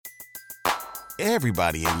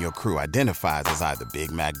Everybody in your crew identifies as either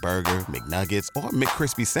Big Mac Burger, McNuggets, or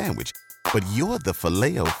McCrispy Sandwich. But you're the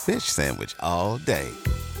Filet-O-Fish Sandwich all day.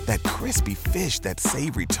 That crispy fish, that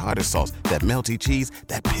savory tartar sauce, that melty cheese,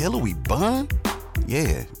 that pillowy bun.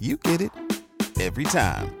 Yeah, you get it. Every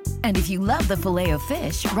time. And if you love the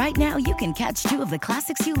Filet-O-Fish, right now you can catch two of the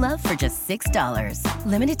classics you love for just $6.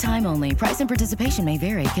 Limited time only. Price and participation may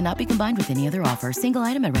vary. Cannot be combined with any other offer. Single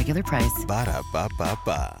item at regular price.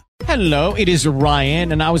 Ba-da-ba-ba-ba. Hello, it is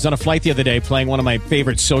Ryan, and I was on a flight the other day playing one of my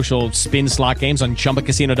favorite social spin slot games on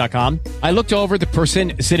ChumbaCasino.com. I looked over at the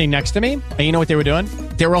person sitting next to me, and you know what they were doing?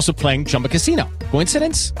 They were also playing Chumba Casino.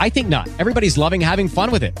 Coincidence? I think not. Everybody's loving having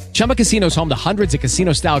fun with it. Chumba Casino is home to hundreds of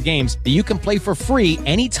casino-style games that you can play for free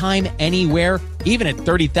anytime, anywhere, even at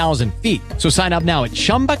 30,000 feet. So sign up now at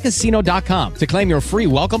ChumbaCasino.com to claim your free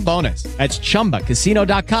welcome bonus. That's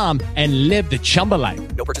ChumbaCasino.com and live the Chumba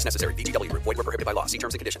life. No purchase necessary. VGW. Void where prohibited by law. See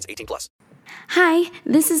terms and conditions. 18+. Hi,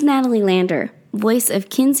 this is Natalie Lander, voice of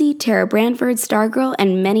Kinsey, Tara Branford, Stargirl,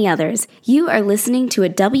 and many others. You are listening to a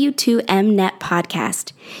W2Mnet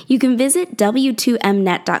podcast. You can visit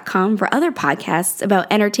W2Mnet.com for other podcasts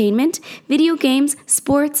about entertainment, video games,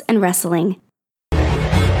 sports, and wrestling.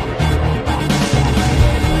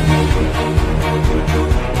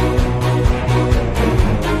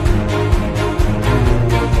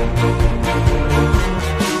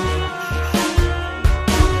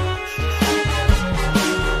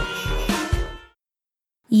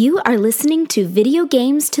 You are listening to Video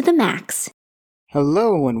Games to the Max.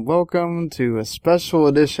 Hello and welcome to a special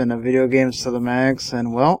edition of Video Games to the Max,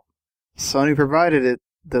 and well, Sony provided it.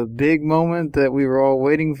 The big moment that we were all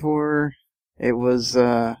waiting for. It was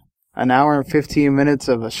an hour and 15 minutes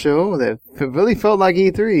of a show that really felt like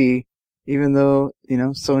E3, even though,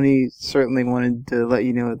 Sony certainly wanted to let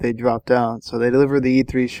you know that they dropped out. So they delivered the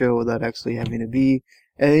E3 show without actually having to be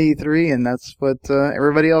at E3, and that's what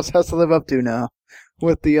everybody else has to live up to now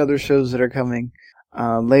with the other shows that are coming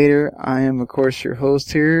later. I am, of course, your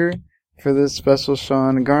host here for this special,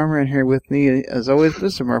 Sean Garmer, and here with me, as always,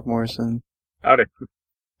 Mr. Mark Morrison. Howdy.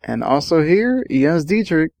 And also here, Jens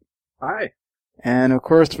Dietrich. Hi. And, of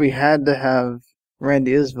course, we had to have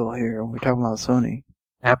Randy Isbell here when we're talking about Sony.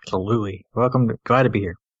 Absolutely. Welcome. Glad to be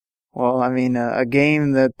here. Well, I mean, a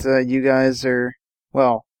game that you guys are,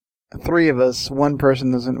 well, three of us, one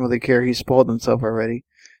person doesn't really care. He spoiled himself already.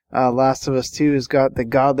 Last of Us 2 has got the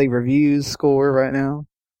godly reviews score right now.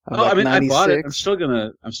 Oh, I mean, 96. I bought it.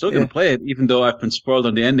 I'm still gonna play it, even though I've been spoiled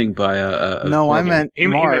on the ending by No, I meant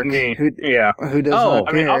Mark, who does not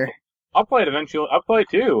care. I'll play it eventually. I'll play it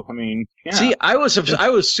too. I mean, yeah. See, I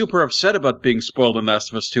was super upset about being spoiled on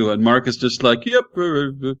Last of Us 2, and Mark is just like, yep.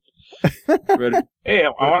 Ready. Hey,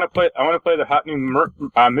 I want to play the hot new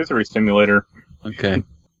Misery Simulator. Okay.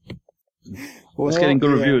 Well, it's getting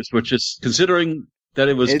good reviews, which is considering that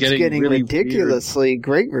it's getting really ridiculously weird.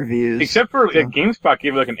 Great reviews. Except for GameSpot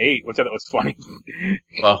gave it like an 8, which I thought was funny.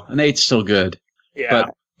 Well, an 8's still good. Yeah.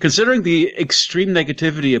 But considering the extreme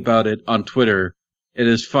negativity about it on Twitter, it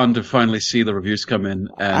is fun to finally see the reviews come in.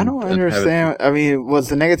 And, I don't understand. I mean, was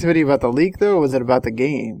the negativity about the leak, though, or was it about the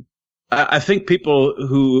game? I think people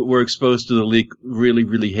who were exposed to the leak really,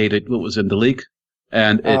 really hated what was in the leak.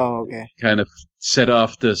 And it kind of set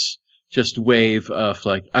off this just wave of,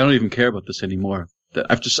 like, I don't even care about this anymore.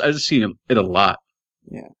 I've just seen it a lot.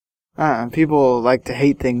 Yeah. People like to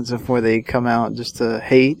hate things before they come out, just to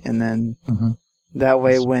hate, and then that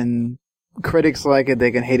way when critics like it,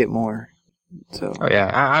 they can hate it more. So. Oh yeah,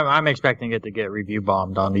 I'm expecting it to get review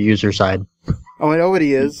bombed on the user side. Oh, it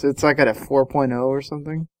already is. It's like at a 4.0 or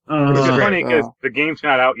something. Which is funny because the game's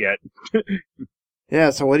not out yet.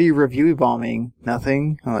 Yeah, so what are you review bombing?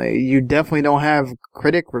 Nothing. You definitely don't have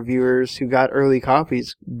critic reviewers who got early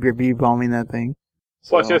copies review bombing that thing.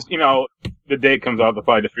 So. Well, it's just, the day it comes out, they'll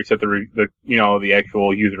probably just reset the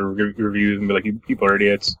actual user reviews and be like, you people are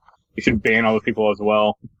idiots. You should ban all those people as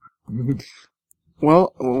well.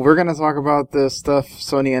 Well, we're going to talk about the stuff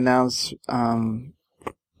Sony announced, in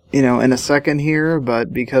a second here,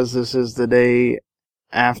 but because this is the day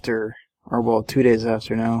after, or well, 2 days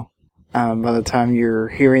after now, by the time you're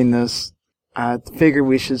hearing this, I figured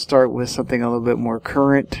we should start with something a little bit more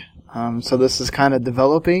current. So this is kind of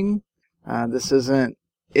developing.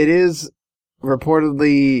 It is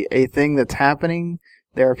reportedly a thing that's happening.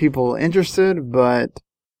 There are people interested, but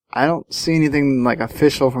I don't see anything like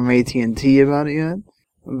official from AT&T about it yet.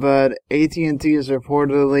 But AT&T is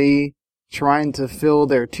reportedly trying to fill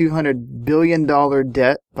their $200 billion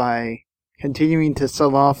debt by continuing to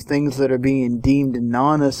sell off things that are being deemed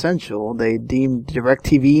non-essential. They deemed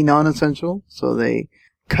DirecTV non-essential, so they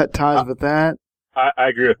cut ties with that. I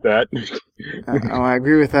agree with that. I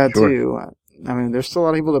agree with that too. I mean, there's still a lot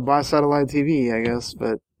of people that buy satellite TV, I guess,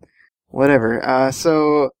 but whatever.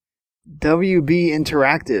 So, WB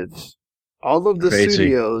Interactive, all of the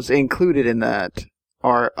studios included in that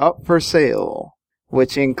are up for sale,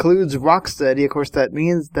 which includes Rocksteady. Of course,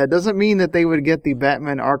 that doesn't mean that they would get the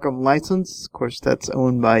Batman Arkham license. Of course, that's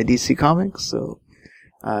owned by DC Comics, so,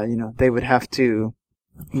 they would have to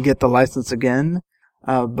get the license again.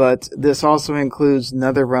 But this also includes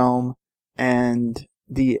NetherRealm and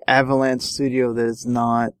the Avalanche studio that is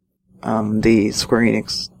not the Square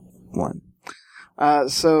Enix one.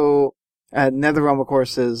 So NetherRealm, of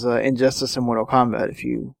course, is Injustice and Mortal Kombat, if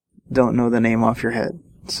you don't know the name off your head.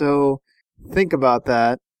 So think about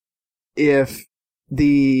that. If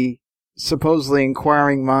the supposedly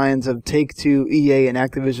inquiring minds of Take-Two, EA, and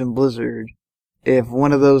Activision Blizzard, if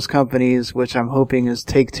one of those companies, which I'm hoping is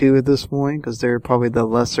Take-Two at this point, because they're probably the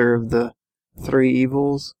lesser of the three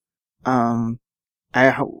evils, I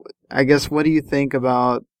guess, what do you think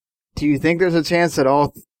about, do you think there's a chance that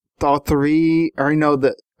all three, or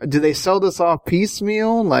do they sell this off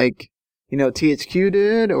piecemeal like, THQ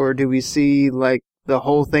did, or do we see like the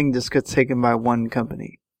whole thing just gets taken by one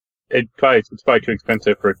company? It's probably too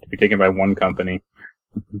expensive for it to be taken by one company.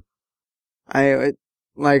 Randy,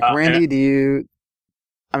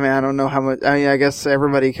 I don't know how much, I guess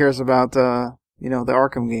everybody cares about, the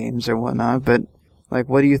Arkham games or whatnot, but like,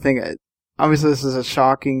 what do you think? Obviously, this is a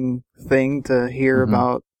shocking thing to hear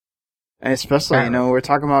about, and especially, we're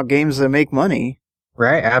talking about games that make money.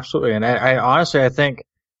 Right, absolutely. And I honestly, I think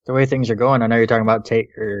the way things are going, I know you're talking about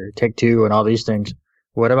Take-Two and all these things.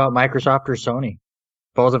 What about Microsoft or Sony?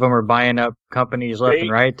 Both of them are buying up companies left and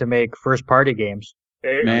right to make first-party games.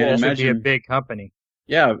 This would be a big company.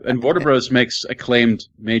 Yeah, and Warner Bros. Makes acclaimed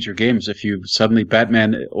major games. If you suddenly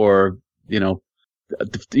Batman or,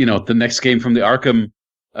 the next game from the Arkham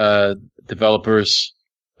developers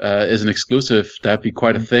is an exclusive, that'd be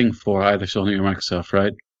quite a thing for either Sony or Microsoft,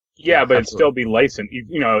 right? Yeah, but it'd still be licensed.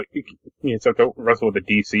 It's have to wrestle with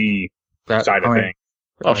the DC side of things.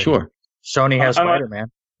 Oh, sure. Sony has Spider-Man.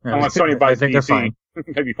 Unless Sony buys DC. They're fine.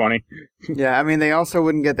 That'd be funny. Yeah, they also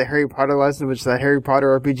wouldn't get the Harry Potter license, which that Harry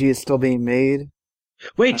Potter RPG is still being made.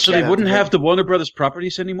 Wait, so they wouldn't have the Warner Brothers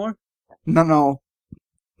properties anymore? No.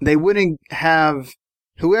 They wouldn't have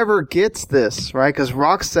whoever gets this, right? Because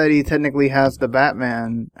Rocksteady technically had the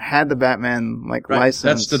Batman license.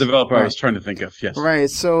 That's the developer I was trying to think of, yes. Right,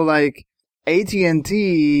 so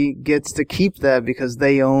AT&T gets to keep that because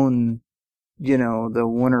they own, the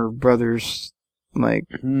Warner Brothers,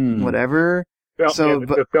 whatever.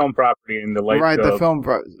 The film property and the the film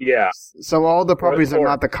yeah. So all the properties are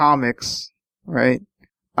not the comics, right?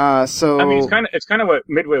 It's kind of what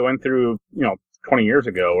Midway went through, 20 years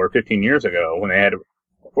ago or 15 years ago when they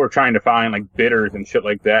were trying to find bidders and shit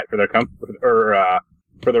like that for their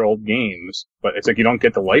for their old games. But it's you don't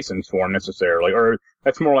get the license for them necessarily, or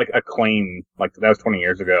that's more like a claim. That was 20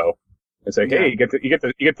 years ago. It's hey, you get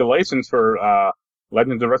the license for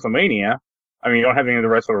Legends of WrestleMania. You don't have any of the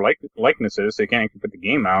wrestler likenesses, so you can't put the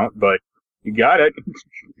game out, but you got it.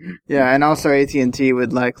 Yeah, and also AT&T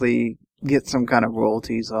would likely get some kind of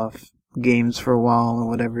royalties off games for a while or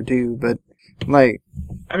whatever too, but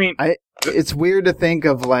it's weird to think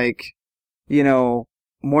of Mortal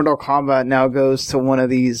Kombat now goes to one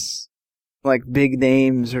of these big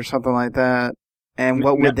names or something like that, and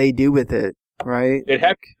what would they do with it, right?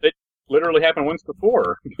 It literally happened once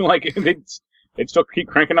before. They'd still keep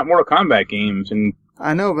cranking out Mortal Kombat games, and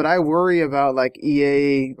I know, but I worry about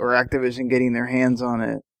EA or Activision getting their hands on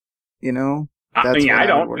it. I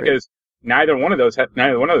don't, because neither one of those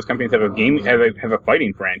companies have a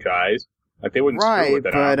fighting franchise. They wouldn't screw with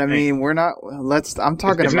it. Right, but we're not. I'm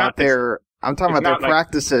talking about their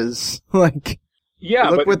practices. Look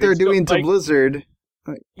what they're doing to Blizzard.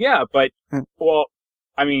 Yeah, but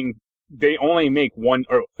they only make one,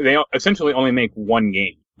 or they essentially only make one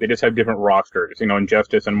game. They just have different rosters,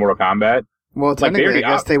 Injustice and Mortal Kombat. Well, technically, I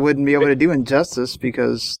guess they wouldn't be able to do Injustice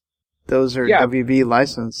because those are WB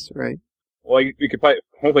licensed, right? Well, you could probably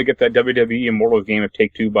hopefully get that WWE Immortals game if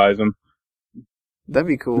Take-Two buys them. That'd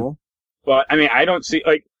be cool. But, I don't see,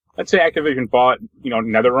 let's say Activision bought,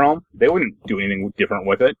 NetherRealm. They wouldn't do anything different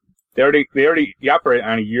with it. They already operate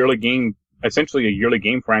on a yearly game, essentially a yearly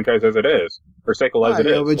game franchise as it is, or cycle as it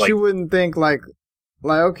is. But you wouldn't think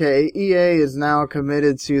okay, EA is now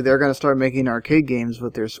committed to, they're going to start making arcade games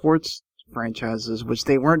with their sports franchises, which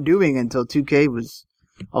they weren't doing until 2K was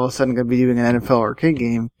all of a sudden going to be doing an NFL arcade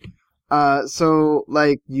game. So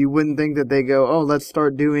you wouldn't think that they go, let's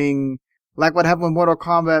start doing, what happened with Mortal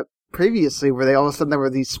Kombat previously, where they all of a sudden there were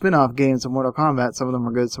these spin-off games of Mortal Kombat. Some of them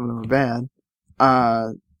were good, some of them were bad.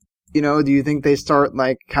 do you think they start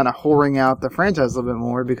like kind of whoring out the franchise a little bit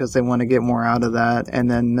more because they want to get more out of that, and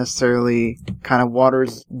then necessarily kind of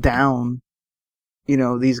waters down,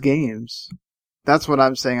 these games? That's what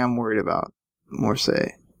I'm saying. I'm worried about more.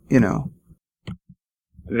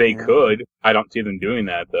 They could. I don't see them doing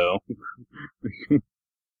that though.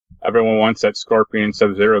 Everyone wants that Scorpion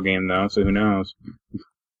Sub-Zero game though, so who knows?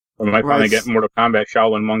 We might finally get Mortal Kombat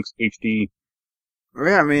Shaolin Monks HD.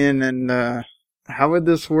 Yeah, I mean, and how would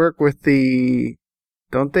this work with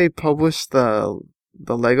don't they publish the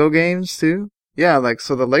Lego games too? Yeah,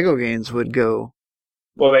 so the Lego games would go.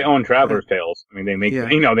 Well, they own Traveler's Tales. I mean, they make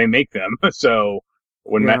they make them, so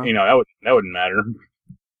wouldn't that wouldn't matter.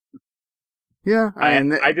 Yeah,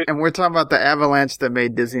 and we're talking about the avalanche that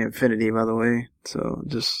made Disney Infinity, by the way. So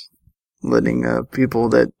just letting people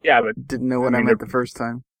that didn't know what I meant the first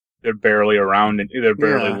time. They're barely around and they're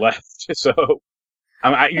barely left. So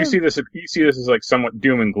you see this as like somewhat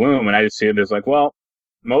doom and gloom, and I just see it as like, well,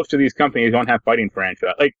 most of these companies don't have fighting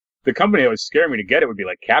franchise. Like the company that would scare me to get it would be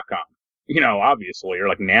like Capcom, obviously, or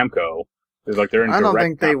like Namco. It's like they're in. I don't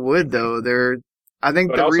think they would though. I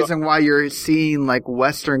think the reason why you're seeing like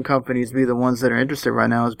Western companies be the ones that are interested right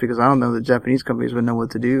now is because I don't know the Japanese companies would know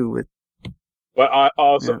what to do with. But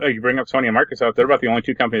also, you bring up Sony and Microsoft. They're about the only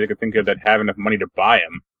two companies I could think of that have enough money to buy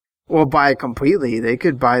them. Well, buy it completely. They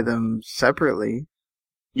could buy them separately.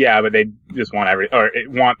 Yeah, but they just want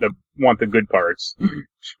want the good parts.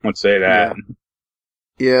 Let's say that.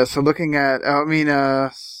 Yeah. So looking at,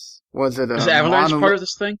 was it is Avalanche part of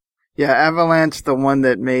this thing? Yeah, Avalanche, the one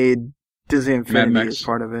that made Disney Infinity, is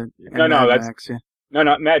part of it. No,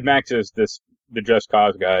 Mad Max is the Just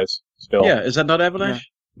Cause guys. Still. Yeah, is that not Avalanche?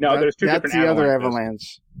 No, there's two different Avalanches. That's the other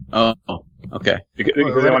Avalanche. Oh, okay.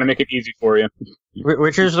 Because they want to make it easy for you.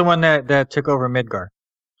 Which is the one that took over Midgar?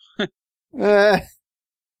 That's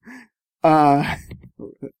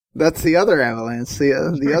the other Avalanche. The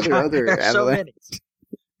other Avalanche.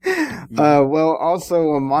 Well,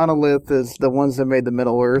 also Monolith is the ones that made the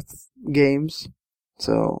Middle Earth games.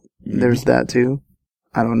 So there's that too.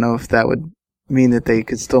 I don't know if that would mean that they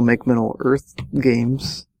could still make Middle Earth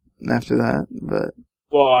games after that, but.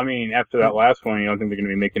 Well, I mean, after that last one, you don't think they're going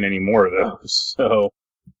to be making any more of those, so.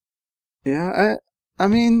 Yeah, I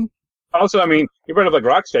mean. Also, you brought up like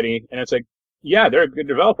Rocksteady, and it's like, yeah, they're a good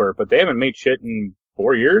developer, but they haven't made shit in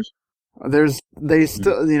 4 years. They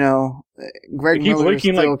still, Greg Miller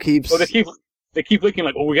still keeps. Well, they keep leaking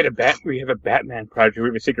like, oh, we have a Batman project, we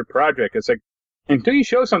have a secret project. It's like, until you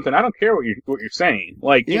show something, I don't care what you're saying.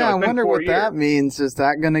 Like, I wonder what that means. Is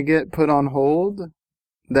that going to get put on hold?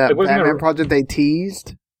 That Batman project they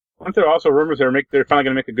teased? Weren't there also rumors they're finally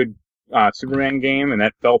going to make a good Superman game, and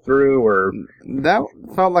that fell through? Or that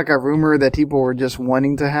felt like a rumor that people were just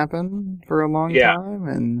wanting to happen for a long time.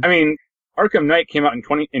 And Arkham Knight came out in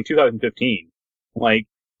 2015. Like,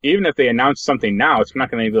 even if they announce something now, it's not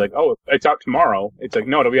going to be like, oh, it's out tomorrow. It's like,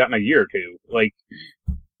 no, it'll be out in a year or two. Like,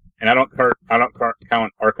 and I don't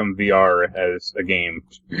count Arkham VR as a game.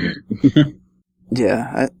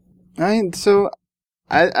 Yeah, I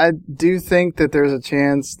do think that there's a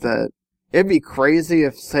chance that it'd be crazy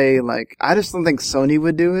if, say, like, I just don't think Sony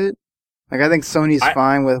would do it. Like, I think Sony's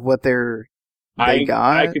fine with what they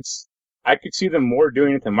got. I could see them more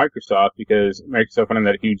doing it than Microsoft, because Microsoft went on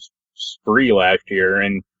that huge spree last year,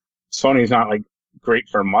 and Sony's not like great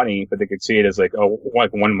for money, but they could see it as like, oh,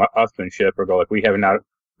 like one-upmanship, or go like, we have now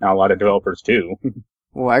a lot of developers too.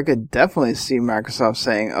 Well, I could definitely see Microsoft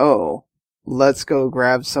saying, oh, let's go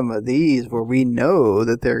grab some of these where we know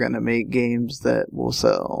that they're going to make games that will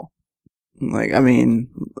sell. Like,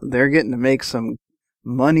 they're getting to make some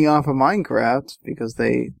money off of Minecraft because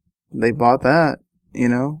they bought that,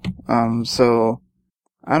 so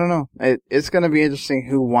I don't know. It's going to be interesting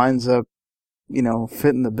who winds up,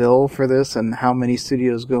 fitting the bill for this and how many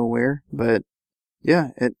studios go where. But yeah,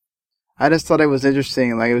 I just thought it was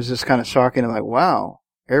interesting. Like, it was just kind of shocking. Like, wow.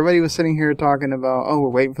 Everybody was sitting here talking about, oh, we're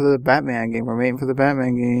waiting for the Batman game,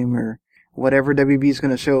 or whatever WB's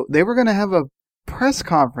going to show. They were going to have a press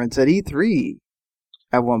conference at E3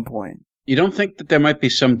 at one point. You don't think that there might be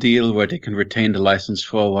some deal where they can retain the license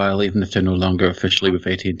for a while, even if they're no longer officially with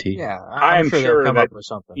AT&T? Yeah, I'm sure they'll come up with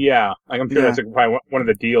something. Yeah, I'm sure that's probably one of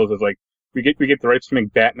the deals is like, we get the rights to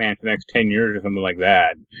make Batman for the next 10 years or something like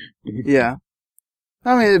that. Yeah.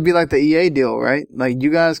 It'd be like the EA deal, right? Like,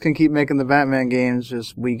 you guys can keep making the Batman games,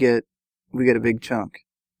 just we get a big chunk.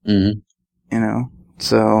 Mm-hmm.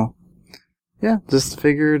 So, yeah, just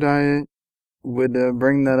figured I would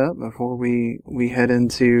bring that up before we head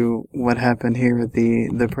into what happened here at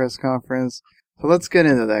the press conference. So let's get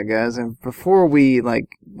into that, guys. And before we,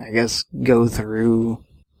 go through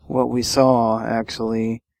what we saw,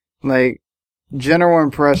 actually, Like, general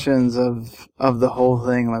impressions of the whole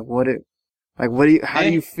thing. How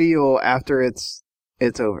do you feel after it's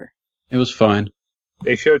over? It was fine.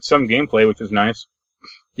 They showed some gameplay, which was nice.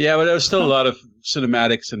 Yeah, but there was still a lot of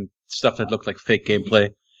cinematics and stuff that looked like fake gameplay.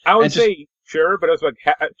 I would say sure, but it was like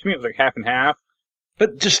to me it was like half and half.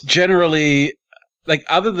 But just generally, like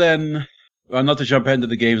other than, well, not to jump into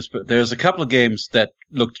the games, but there's a couple of games that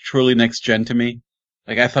looked truly next gen to me.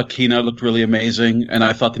 Like I thought Kena looked really amazing, and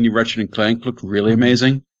I thought the new Ratchet and Clank looked really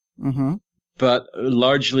amazing. Mm-hmm. But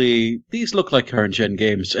largely, these look like current gen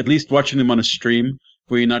games. At least watching them on a stream,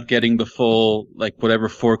 where you're not getting the full, like, whatever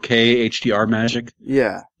 4K HDR magic.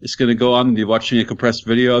 Yeah. It's going to go on, and you're watching a compressed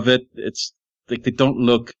video of it. It's, like, they don't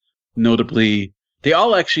look notably, they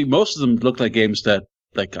all actually, most of them look like games that,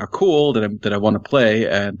 like, are cool, that I want to play,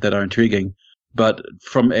 and that are intriguing. But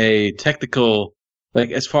from a technical,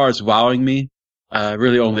 like, as far as wowing me,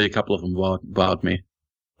 really only a couple of them wowed me.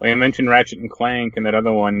 Well, you mentioned Ratchet and Clank and that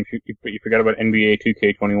other one, you forgot about NBA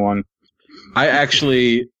 2K21.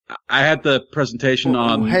 I had the presentation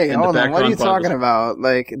on. Hey, hold on. What are you talking about?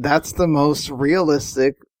 Like, that's the most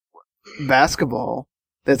realistic basketball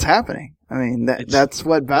that's happening. I mean, that's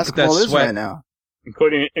what basketball is right now.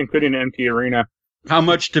 Including an empty arena. How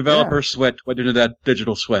much developer sweat went into that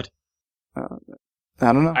digital sweat? I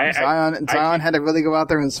don't know. Zion had to really go out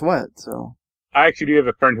there and sweat. So I actually do have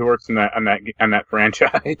a friend who works on that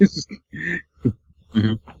franchise.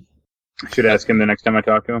 Mm-hmm. Should ask him the next time I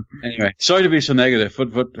talk to him. Anyway, sorry to be so negative.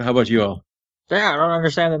 How about you all? Yeah, I don't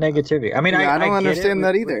understand the negativity. I mean, I don't understand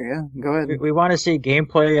that either. Yeah, go ahead. We want to see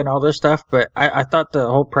gameplay and all this stuff, but I thought the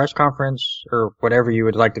whole press conference, or whatever you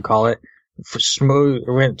would like to call it,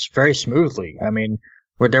 went very smoothly. I mean,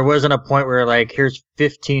 where there wasn't a point where, like, here's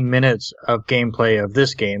 15 minutes of gameplay of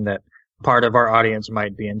this game that part of our audience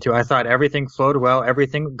might be into. I thought everything flowed well.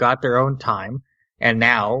 Everything got their own time. And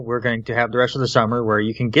now we're going to have the rest of the summer where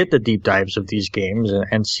you can get the deep dives of these games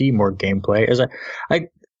and see more gameplay.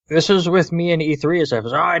 This was with me and E3 as I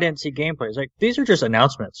was, I didn't see gameplay. It's like, these are just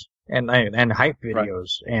announcements and hype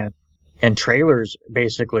videos and trailers,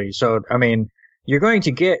 basically. So, I mean, you're going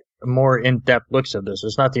to get more in-depth looks of this.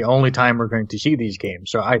 It's not the only time we're going to see these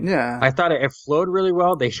games. So I thought it flowed really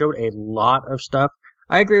well. They showed a lot of stuff.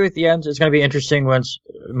 I agree with Jens. It's going to be interesting once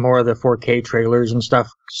more of the 4K trailers and stuff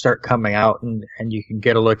start coming out, and you can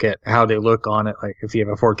get a look at how they look on it, like if you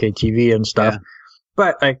have a 4K TV and stuff. Yeah.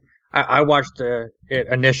 But like I watched it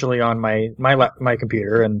initially on my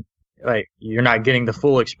computer, and like you're not getting the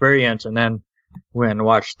full experience. And then when I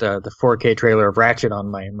watched the 4K trailer of Ratchet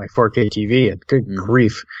on my 4K TV, and good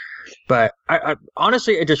grief. But I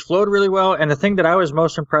honestly, it just flowed really well. And the thing that I was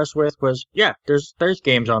most impressed with was, there's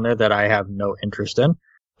games on there that I have no interest in.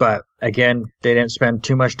 But again, they didn't spend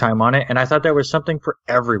too much time on it. And I thought there was something for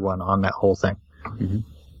everyone on that whole thing. Mm-hmm.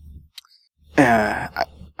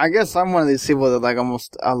 I guess I'm one of these people that, like,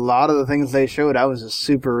 almost a lot of the things they showed I was just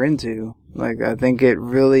super into. Like, I think it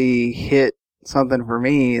really hit something for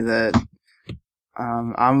me that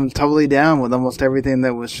I'm totally down with almost everything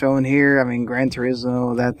that was shown here. I mean, Gran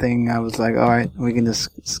Turismo, that thing, I was like, all right, we can just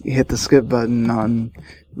hit the skip button on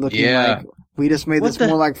looking like we just made this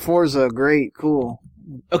more like Forza. Great, cool.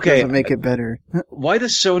 Okay, doesn't make it better. Why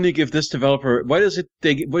does Sony give this developer? Why do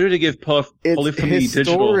they give Polyphony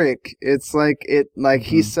Digital? It's like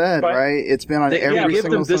he said, right? It's been on every give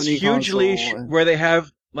single them this Sony huge console. leash where they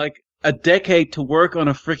have like a decade to work on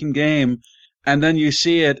a freaking game. And then you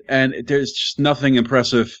see it, and there's just nothing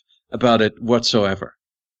impressive about it whatsoever.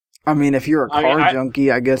 I mean, if you're a car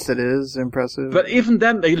junkie, I guess it is impressive. But even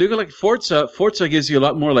then, you look at like Forza. Forza gives you a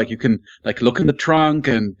lot more. Like you can like look in the trunk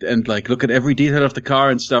and like look at every detail of the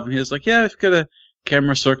car and stuff. And he's like, yeah, we've got a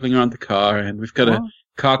camera circling around the car, and we've got a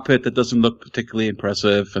cockpit that doesn't look particularly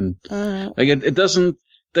impressive. And like it doesn't.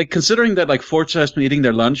 Like considering that like Forza has been eating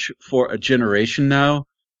their lunch for a generation now,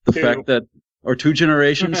 the fact that. Or 2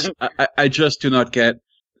 generations. I just do not get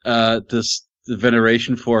the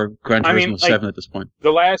veneration for Gran Turismo 7 at this point.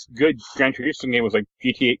 The last good Gran Turismo game was like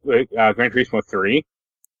Gran Turismo 3.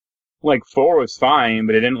 Like 4 was fine,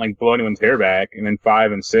 but it didn't like blow anyone's hair back. And then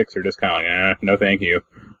 5 and 6 are just kind of like, no, thank you.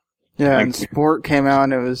 Yeah, and Sport came out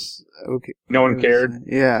and it was okay. No one cared.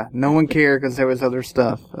 No one cared because there was other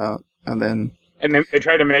stuff out, and then they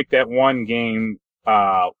tried to make that one game,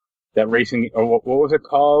 that racing. Or what was it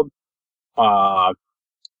called?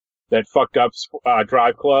 That fucked up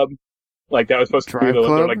Drive Club, like that was supposed to be the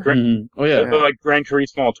like the Gran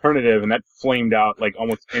Turismo alternative, and that flamed out like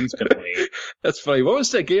almost instantly. That's funny. What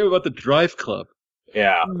was that game about the Drive Club?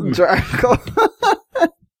 Yeah, Drive Club.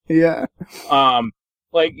 Yeah. I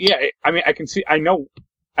mean, I can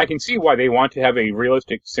see why they want to have a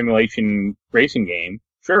realistic simulation racing game,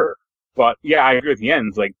 Sure. But yeah, I agree with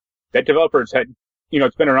Jens. Like, that developer's had,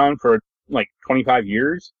 it's been around for like 25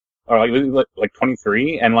 years, or like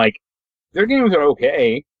 23, and like, their games are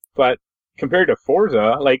okay, but compared to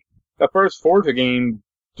Forza, like, the first Forza game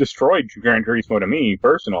destroyed Gran Turismo to me,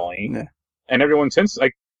 personally. Yeah. And everyone since,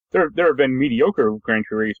 like, there have been mediocre Gran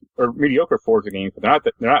Turismo, or mediocre Forza games, but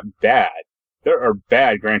they're not bad. There are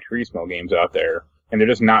bad Gran Turismo games out there, and they're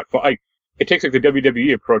just not fun. Like, it takes like the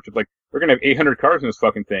WWE approach of like, we're gonna have 800 cars in this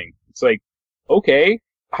fucking thing. It's like, okay,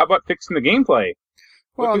 how about fixing the gameplay?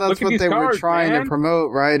 Well, that's what they were trying to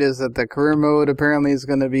promote, right? Is that the career mode apparently is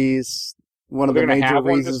going to be one of the major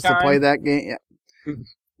reasons to play that game. Yeah.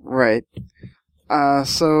 Right.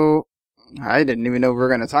 So I didn't even know we were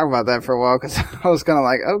going to talk about that for a while because I was kind of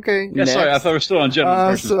like, okay. Yeah, next. Sorry, I thought we were still on general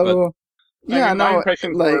impressions.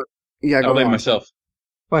 I'll blame myself.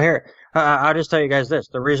 Well, here, I'll just tell you guys this.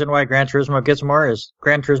 The reason why Gran Turismo gets more is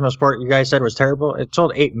Gran Turismo Sport, you guys said, was terrible. It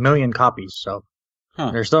sold 8 million copies, so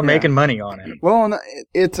they're still making money on it. Well,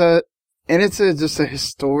 it's just a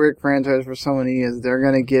historic franchise for Sony, is they're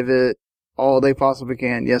going to give it all they possibly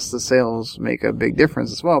can. Yes, the sales make a big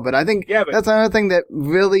difference as well, but I think that's another thing that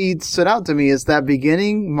really stood out to me is that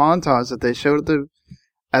beginning montage that they showed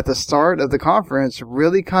at the start of the conference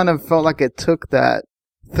really kind of felt like it took that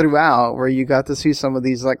throughout, where you got to see some of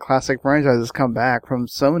these like classic franchises come back from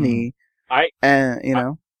Sony. I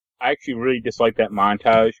actually really disliked that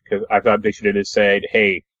montage because I thought they should have just said,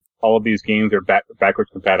 "Hey, all of these games are backwards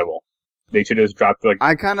compatible." They should have just dropped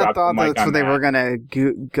I kind of thought that's what they were gonna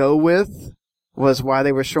go with, was why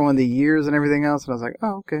they were showing the years and everything else, and I was like,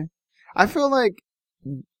 "Oh, okay." I feel like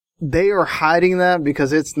they are hiding that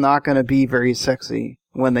because it's not gonna be very sexy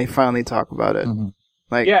when they finally talk about it. Mm-hmm.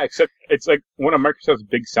 Like, yeah, except it's like one of Microsoft's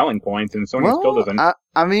big selling points, and Sony still doesn't.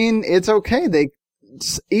 I mean, it's okay.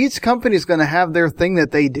 Each company's going to have their thing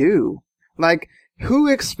that they do. Like, who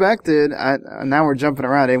expected? Now we're jumping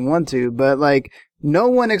around. I didn't want to, but like, no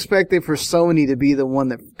one expected for Sony to be the one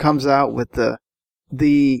that comes out with the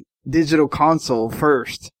digital console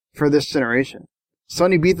first for this generation.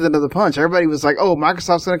 Sony beat them to the punch. Everybody was like, "Oh,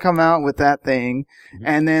 Microsoft's going to come out with that thing,"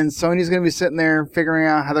 and then Sony's going to be sitting there figuring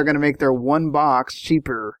out how they're going to make their one box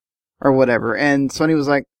cheaper or whatever. And Sony was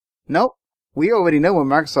like, "Nope, we already know what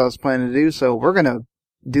Microsoft's planning to do, so we're going to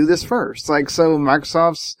do this first." Like, so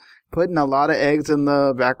Microsoft's putting a lot of eggs in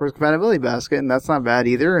the backwards compatibility basket, and that's not bad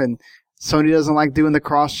either. And Sony doesn't like doing the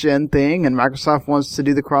cross-gen thing, and Microsoft wants to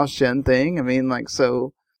do the cross-gen thing. I mean, like,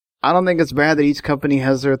 so I don't think it's bad that each company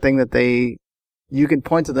has their thing that you can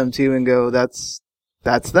point to them to and go, that's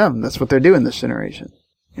them. That's what they're doing this generation,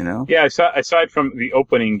 you know? Yeah, aside from the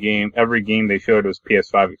opening game, every game they showed was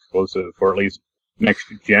PS5 exclusive, or at least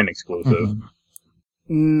next-gen exclusive.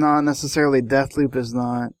 Mm-hmm. Not necessarily. Deathloop is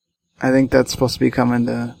not. I think that's supposed to be coming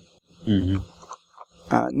to... Mm-hmm.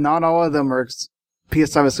 Not all of them are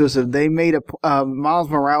PS5 exclusive. They made Miles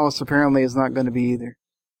Morales apparently is not going to be either.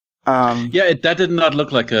 That did not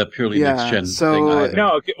look like a purely next-gen thing either.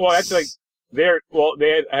 No, well, that's like... They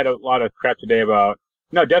had a lot of crap today about...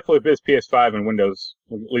 No, Deathloop is PS5 and Windows,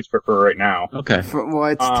 at least for right now. Okay.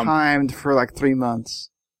 It's timed for like 3 months.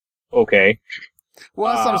 Okay.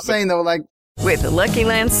 Well, that's what I'm saying, though, like... With the Lucky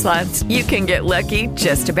Land Slots, you can get lucky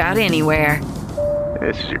just about anywhere.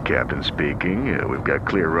 This is your captain speaking. We've got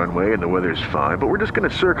clear runway and the weather's fine, but we're just going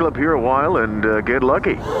to circle up here a while and get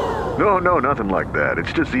lucky. No, nothing like that.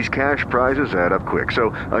 It's just these cash prizes add up quick. So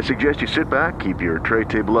I suggest you sit back, keep your tray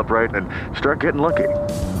table upright, and start getting lucky.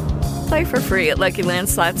 Play for free at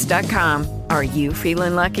LuckyLandSlots.com. Are you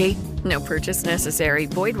feeling lucky? No purchase necessary.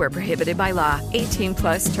 Void where prohibited by law.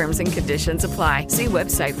 18+ terms and conditions apply. See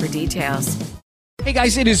website for details. Hey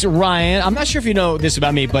guys, it is Ryan. I'm not sure if you know this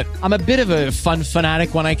about me, but I'm a bit of a fun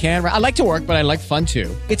fanatic when I can. I like to work, but I like fun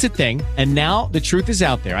too. It's a thing. And now the truth is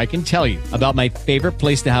out there. I can tell you about my favorite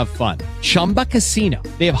place to have fun. Chumba Casino.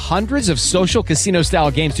 They have hundreds of social casino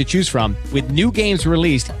style games to choose from with new games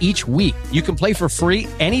released each week. You can play for free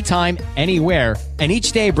anytime, anywhere. And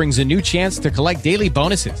each day brings a new chance to collect daily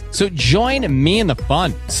bonuses. So join me in the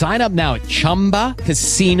fun. Sign up now at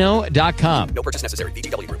ChumbaCasino.com. No purchase necessary.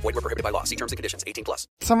 VGW. Void where prohibited by law. See terms and conditions. 18+.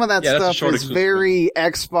 Some of that stuff is very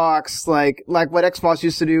Xbox, like what Xbox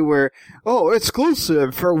used to do where,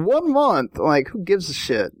 exclusive for 1 month. Like, who gives a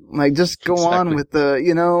shit? Like, just go on with the,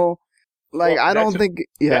 like, well, I don't think,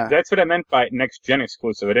 that's what I meant by next-gen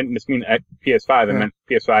exclusive. I didn't just mean PS5. I meant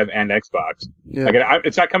PS5 and Xbox. Yeah. Like,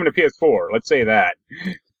 it's not coming to PS4. Let's say that.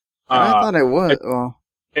 I thought it would.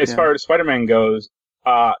 As far as Spider-Man goes,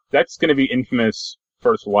 that's going to be Infamous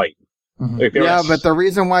First Light. Mm-hmm. Like, but the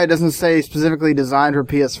reason why it doesn't say specifically designed for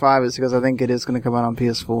PS5 is because I think it is going to come out on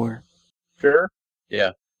PS4. Sure.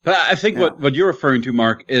 Yeah. But I think what you're referring to,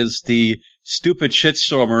 Mark, is the stupid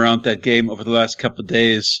shitstorm around that game over the last couple of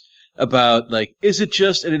days about, like, is it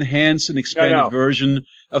just an enhanced and expanded version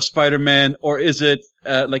of Spider-Man, or is it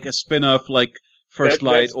like a spin-off like First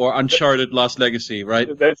Light or Uncharted Lost Legacy, right?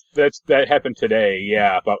 That happened today,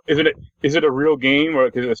 yeah. But is it a real game, or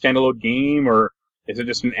is it a standalone game, or is it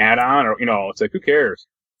just an add-on, or, it's like, who cares?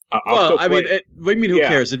 Well, I mean, what do you mean, who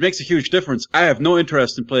cares? It makes a huge difference. I have no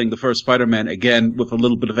interest in playing the first Spider-Man again with a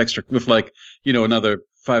little bit of extra, with another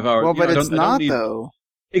 5 hours. Well, but it's not, though.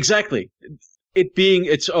 Exactly. It being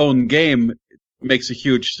its own game makes a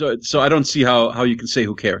huge, so I don't see how you can say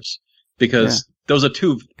who cares. Because those are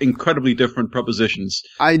two incredibly different propositions.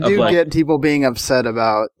 I do get people being upset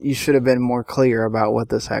about, you should have been more clear about what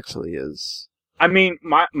this actually is. I mean,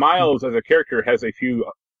 Miles as a character has a few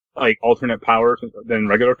alternate powers than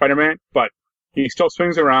regular Spider-Man, but he still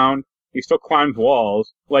swings around, he still climbs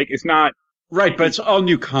walls. Like, it's not... Right, but it's all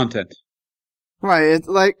new content. Right, it's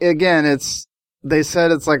like, again, they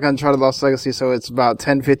said it's like Uncharted Lost Legacy, so it's about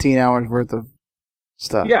 10, 15 hours worth of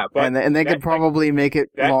stuff. Yeah, but... And they could probably make it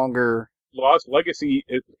longer. Lost Legacy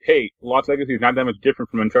is not that much different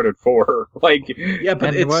from Uncharted 4. Yeah,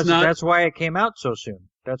 but it's not... That's why it came out so soon.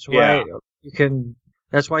 That's why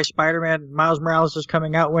That's why Spider-Man Miles Morales is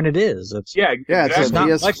coming out when it is. It's a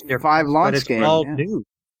PS5 launch game. It's all new.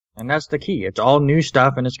 And that's the key. It's all new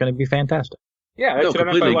stuff, and it's going to be fantastic. Yeah, that's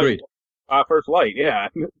completely agreed. First Light, yeah.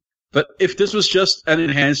 But if this was just an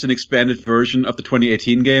enhanced and expanded version of the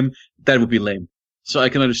 2018 game, that would be lame. So I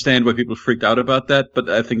can understand why people freaked out about that, but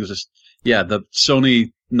I think it was just, the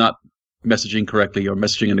Sony not messaging correctly or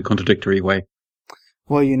messaging in a contradictory way.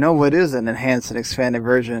 Well, you know what is an enhanced and expanded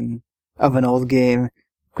version of an old game?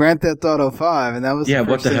 Grand Theft Auto 5, and that was the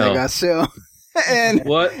first thing that got shown. And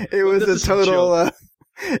it was a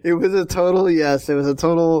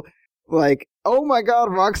total, like, oh my god,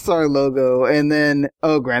 Rockstar logo, and then,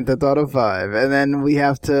 Grand Theft Auto 5, and then we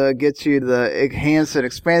have to get you the enhanced and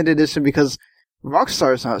expanded edition because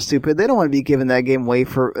Rockstar's not stupid. They don't want to be giving that game away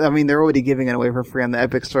they're already giving it away for free on the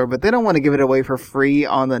Epic Store, but they don't want to give it away for free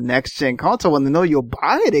on the next-gen console when they know you'll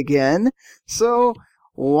buy it again. So,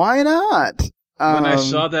 why not? When I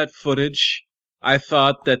saw that footage, I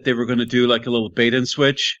thought that they were going to do like a little bait and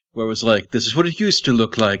switch, where it was like, this is what it used to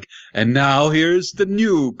look like, and now here's the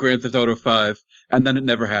new Grand Theft Auto 5, and then it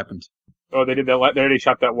never happened. Oh, they did that. They already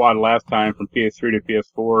shot that wad last time from PS3 to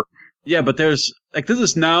PS4. Yeah, but this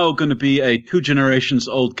is now going to be a 2 generations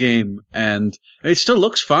old game, and it still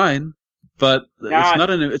looks fine, but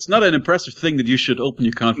it's not an impressive thing that you should open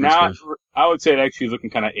your conference with. I would say it actually is looking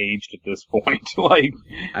kind of aged at this point.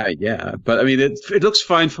 Yeah, but I mean, it looks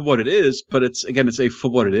fine for what it is, but it's for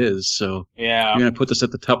what it is. So yeah, you're gonna put this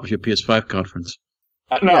at the top of your PS5 conference.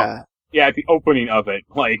 No, at the opening of it,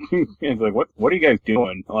 it's like, what are you guys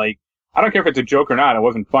doing? Like, I don't care if it's a joke or not. It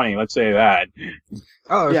wasn't funny. Let's say that.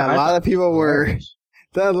 Oh yeah, a lot of people were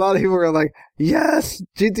like, yes,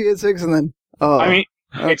 GTA 6, and then I mean,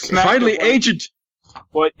 it's finally Agent.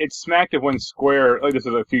 Well, it smacked it when Square, this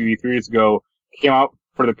is a few E3s ago, came out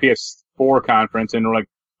for the PS4 conference, and were like,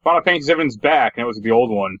 Final Fantasy 7's back, and it was the old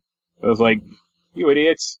one. It was like, you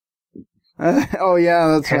idiots. Oh yeah,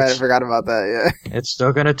 that's right. I forgot about that. Yeah, it's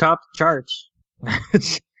still gonna top the charts.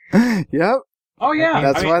 Yep. Oh yeah,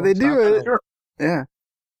 that's why they do it. Sure. Yeah.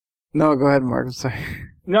 No, go ahead, Mark. I'm sorry.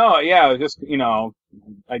 No, yeah, just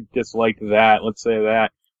I disliked that. Let's say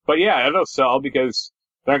that. But yeah, it'll sell because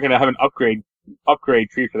they're not gonna have an upgrade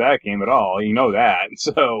tree for that game at all. You know that.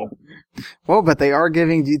 So. Well, but they are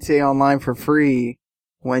giving GTA Online for free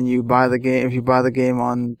when you buy the game. If you buy the game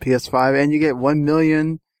on PS5, and you get 1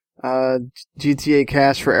 million GTA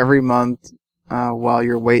cash for every month while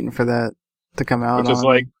you're waiting for that to come out.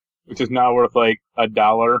 Which is now worth like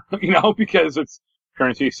 $1, because its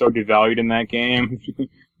currency is so devalued in that game.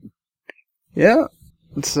 Yeah.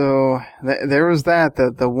 So there was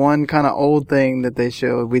the one kind of old thing that they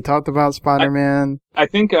showed. We talked about Spider-Man. I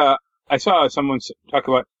think I saw someone talk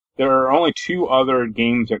about there are only 2 other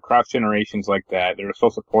games that cross generations like that are still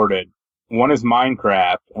supported. One is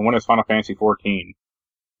Minecraft and one is Final Fantasy 14.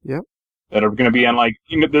 Yep. That are going to be on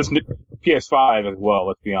this PS5 as well.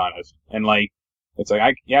 Let's be honest. And it's like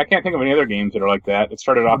I can't think of any other games that are like that. It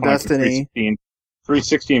started off on Destiny.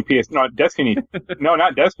 360 and PS. No, Destiny. No,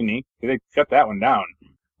 not Destiny. They shut that one down.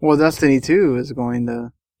 Well, Destiny 2 is going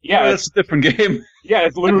to... Yeah, that's a different game. Yeah,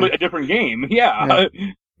 it's literally a different game. Yeah.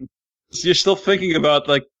 So you're still thinking about,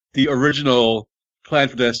 the original plan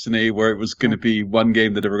for Destiny, where it was going to be one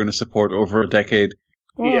game that they were going to support over a decade.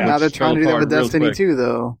 Well, now they're trying to do that with Destiny 2,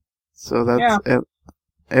 though. So that's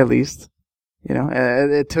at least...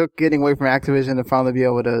 it took getting away from Activision to finally be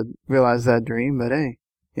able to realize that dream, but hey.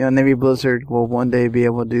 maybe Blizzard will one day be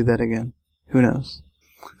able to do that again. Who knows?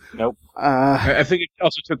 Nope. I think it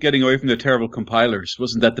also took getting away from the terrible compilers.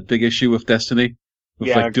 Wasn't that the big issue with Destiny?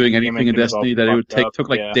 With doing anything in Destiny that it would took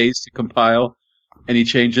days to compile any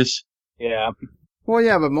changes. Yeah. Well,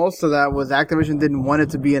 yeah, but most of that was Activision didn't want it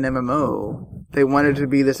to be an MMO. They wanted it to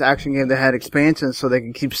be this action game that had expansions so they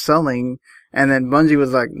could keep selling. And then Bungie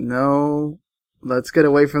was like, no, let's get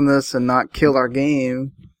away from this and not kill our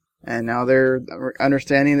game. And now they're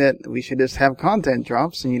understanding that we should just have content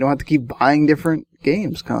drops and you don't have to keep buying different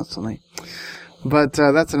games constantly. But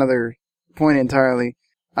that's another point entirely.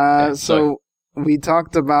 So we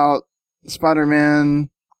talked about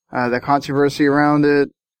Spider-Man, the controversy around it.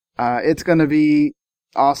 It's going to be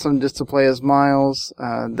awesome just to play as Miles.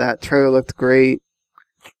 That trailer looked great.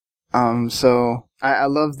 So I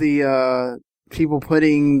love the people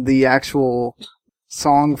putting the actual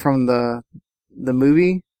song from the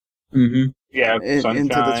movie into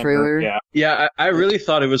the trailer. Yeah, I really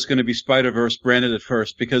thought it was going to be Spider-Verse branded at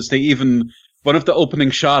first because one of the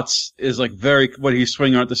opening shots is like when he's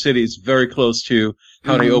swinging around the city is very close to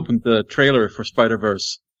how they opened the trailer for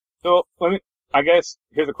Spider-Verse. So I guess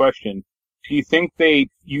here's a question. Do you think they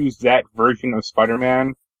use that version of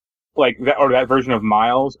Spider-Man, like that, or that version of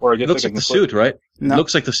Miles, or just it looks like the suit, right? No. It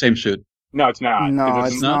looks like the same suit. No, it's not. No,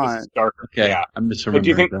 it's not. It's darker. Okay, yeah. I'm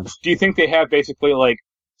misremembering. Do you think they have basically like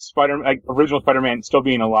original Spider-Man still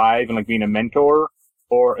being alive and like being a mentor,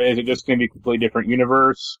 or is it just going to be a completely different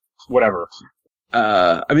universe? Whatever.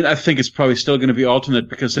 I think it's probably still going to be alternate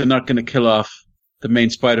because they're not going to kill off the main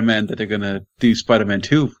Spider-Man that they're going to do Spider-Man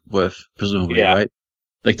 2 with, presumably, right?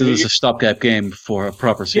 Like, this is a stopgap game for a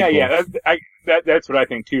proper sequel. Yeah. That's what I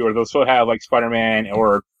think, too. Or they'll still have, like, Spider-Man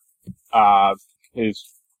or his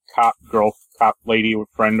cop lady or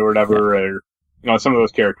friend or whatever, or, some of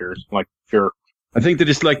those characters. Like, sure. I think they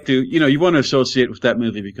just like to, you want to associate with that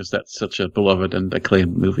movie because that's such a beloved and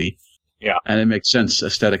acclaimed movie. Yeah. And it makes sense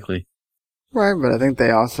aesthetically. Right, but I think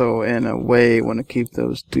they also, in a way, want to keep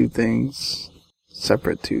those two things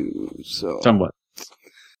separate too. So somewhat.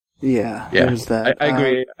 Yeah. There's that. I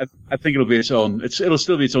agree. I think it'll be its own. It'll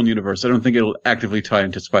still be its own universe. I don't think it'll actively tie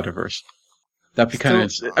into Spider-Verse. That'd be kind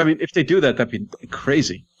of. If they do that, that'd be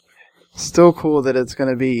crazy. Still cool that it's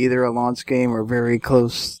going to be either a launch game or very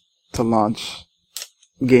close to launch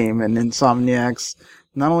game. And Insomniac's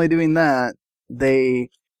not only doing that, they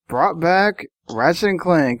brought back Ratchet &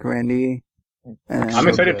 Clank, Randy. I'm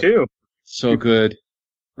excited too. So good.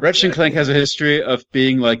 Ratchet & Clank has a history of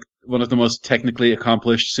being like one of the most technically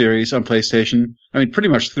accomplished series on PlayStation. Pretty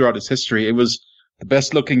much throughout its history. It was the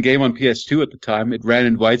best looking game on PS2 at the time. It ran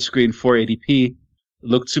in widescreen 480p.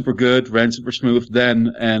 Looked super good, ran super smooth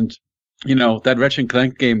then. And, that Ratchet &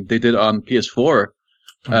 Clank game they did on PS4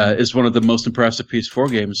 is one of the most impressive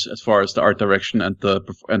PS4 games as far as the art direction and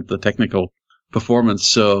the technical performance.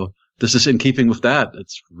 So this is in keeping with that.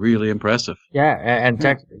 It's really impressive. Yeah, and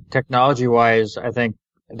technology-wise, I think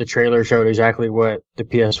the trailer showed exactly what the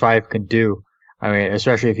PS5 could do.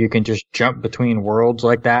 Especially if you can just jump between worlds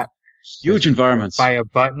like that. Huge environments. By a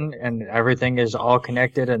button and everything is all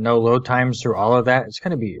connected and no load times through all of that. It's going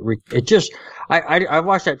to be, I've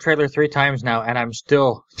watched that trailer 3 times now and I'm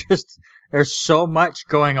still there's so much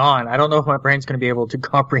going on. I don't know if my brain's going to be able to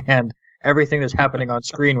comprehend everything that's happening on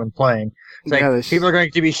screen when playing. It's like, people are going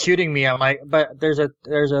to be shooting me. I'm like, but there's a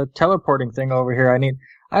teleporting thing over here.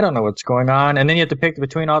 I don't know what's going on. And then you have to pick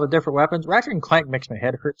between all the different weapons. Ratchet & Clank makes my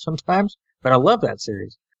head hurt sometimes, but I love that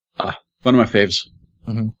series. One of my faves.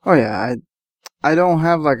 Mm-hmm. Oh yeah, I don't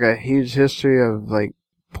have like a huge history of like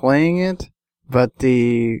playing it, but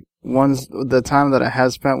the time that I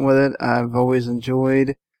have spent with it, I've always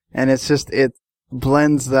enjoyed, and it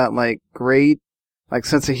blends that like great like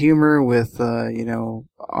sense of humor with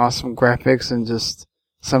awesome graphics and just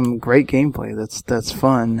some great gameplay that's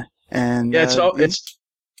fun. And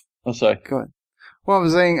I'm sorry. Go ahead. Well, I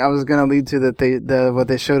was saying I was gonna lead to that what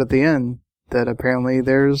they showed at the end, that apparently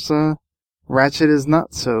there's Ratchet is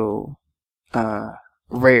not so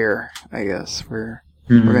rare, I guess. We're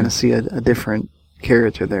going to see a different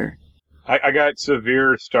character there. I got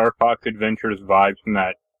severe Star Fox Adventures vibes from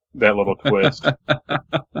that little twist.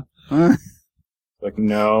 Like,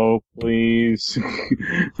 no, please.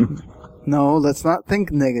 No, let's not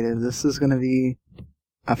think negative. This is going to be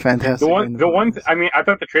a fantastic I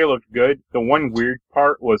thought the trailer looked good. The one weird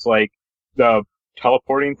part was like the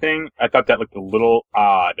teleporting thing. I thought that looked a little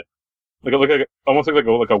odd. Almost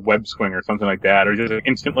like a web swing or something like that, or just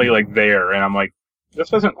instantly like there, and I'm like,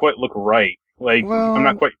 this doesn't quite look right. Like, I'm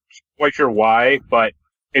not quite sure why, but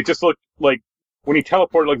it just looked like when he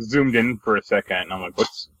teleported, like zoomed in for a second, and I'm like,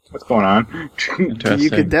 what's going on. You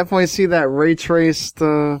could definitely see that ray traced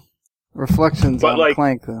reflections on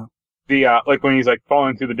Clank, though. The like when he's like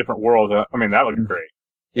falling through the different worlds. I mean, that looked great.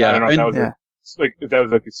 Yeah, I don't know if that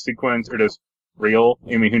was like a sequence or just real.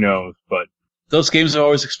 I mean, who knows? But those games have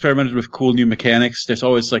always experimented with cool new mechanics. There's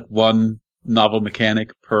always like one novel mechanic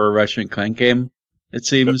per Ratchet and Clank game, it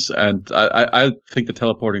seems, and I think the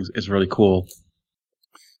teleporting is really cool.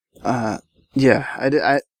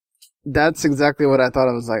 Yeah, that's exactly what I thought.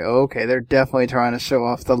 I was like, oh, okay, they're definitely trying to show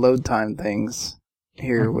off the load time things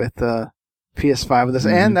here with PS5 with this.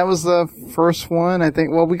 And that was the first one, I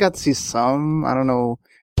think. Well, we got to see some. I don't know.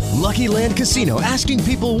 Lucky Land Casino, asking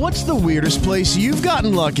people, what's the weirdest place you've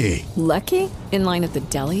gotten lucky? Lucky? In line at the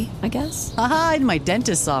deli, I guess? Aha, in my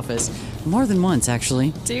dentist's office. More than once,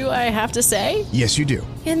 actually. Do I have to say? Yes, you do.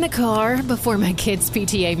 In the car before my kids'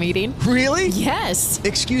 PTA meeting. Really? Yes.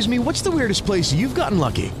 Excuse me, what's the weirdest place you've gotten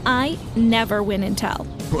lucky? I never win and tell.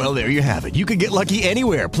 Well, there you have it. You can get lucky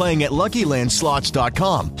anywhere, playing at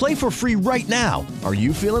LuckyLandSlots.com. Play for free right now. Are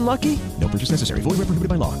you feeling lucky? No purchase necessary. Void where prohibited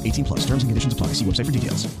by law. 18+. Terms and conditions apply. See website for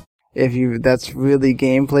details. That's really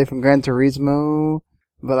gameplay from Gran Turismo.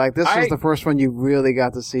 But like this was the first one you really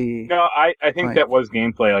got to see. No, I think that was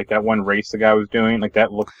gameplay. Like that one race the guy was doing, like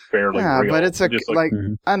that looked fairly real. But it's I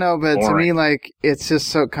know, but boring. To me, like it's just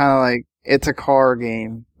so kind of like it's a car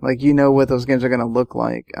game. Like you know what those games are gonna look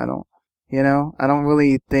like. I don't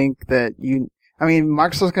really think that I mean,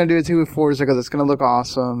 Microsoft's gonna do it too with Forza because it's gonna look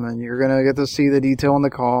awesome, and you're gonna get to see the detail in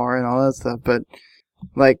the car and all that stuff. But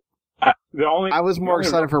like, I was more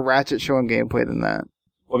excited for Ratchet showing gameplay than that.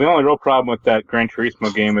 Well, the only real problem with that Gran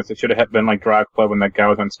Turismo game is it should have been like Drive Club when that guy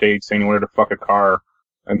was on stage saying he wanted to fuck a car,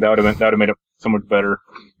 and that would have made it so much better.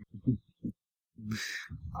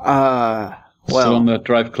 Still on that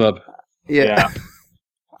Drive Club. Yeah.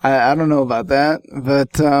 I don't know about that,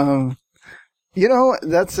 but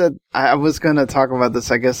I was gonna talk about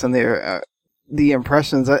this, I guess, in the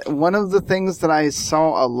impressions. One of the things that I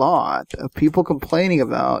saw a lot of people complaining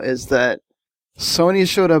about is that Sony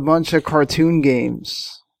showed a bunch of cartoon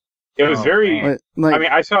games. It was very. I mean,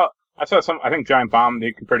 I saw some. I think Giant Bomb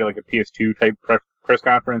they compared to like a PS2 type press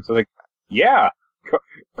conference. So like, yeah,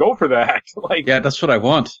 go for that. Like, yeah, that's what I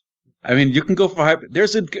want. I mean, you can go for hyper.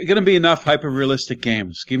 There's going to be enough hyper realistic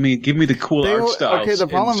games. Give me the cool art styles. Okay, the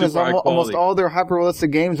problem is almost all their hyper realistic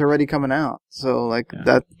games are already coming out. So like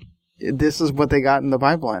this is what they got in the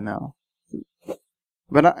pipeline now.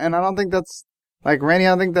 But I don't think that's. Like, Randy,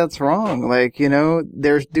 I think that's wrong. Like,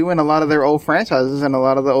 they're doing a lot of their old franchises, and a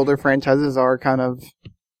lot of the older franchises are kind of...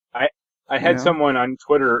 I had someone on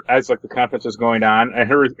Twitter, as, like, the conference was going on, and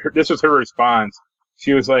this was her response.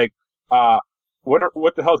 She was like,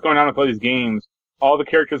 what the hell's going on with all these games? All the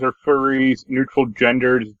characters are furries, neutral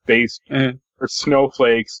genders based, or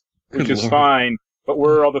snowflakes, which is fine, but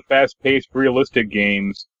where are all the fast-paced, realistic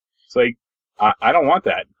games? It's like, I don't want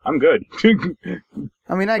that. I'm good.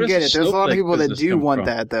 I mean, I get it. There's a lot of people that do want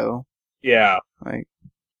that, though. Yeah. Like,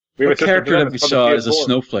 what character that we saw as a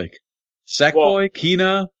snowflake? Sackboy?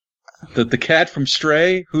 Kina? The cat from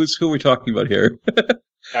Stray? Who are we talking about here?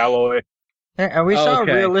 Alloy. And we saw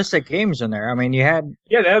realistic games in there. I mean, you had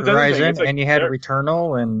Horizon, and you had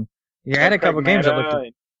Returnal, and you had a couple games that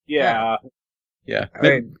looked... Yeah.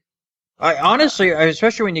 I honestly,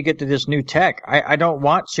 especially when you get to this new tech, I don't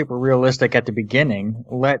want super realistic at the beginning.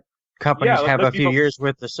 Let companies have a few years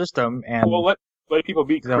with the system, and let people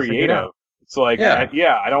be creative. It's like, I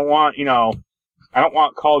don't want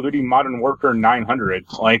Call of Duty Modern Warfare 900.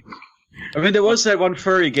 Like, I mean, there was that one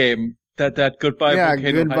furry game that Goodbye. Yeah,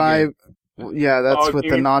 Goodbye. Yeah, that's with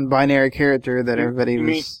the non-binary character that everybody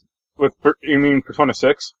was. You mean Persona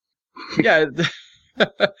 6? Yeah.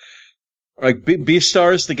 Like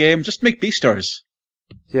Beastars, the game. Just make Beastars.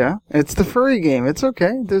 Yeah, it's the furry game. It's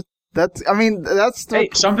okay. That's the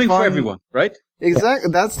something for everyone, right? Exactly.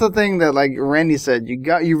 That's the thing that, like Randy said,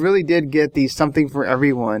 you really did get the something for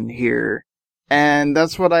everyone here, and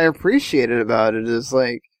that's what I appreciated about it. Is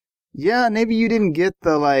like, yeah, maybe you didn't get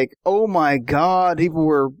the like, oh my god, people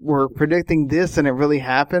were predicting this and it really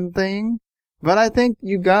happened thing, but I think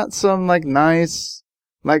you got some like nice.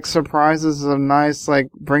 Like surprises of nice,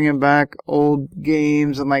 like bringing back old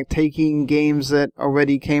games and like taking games that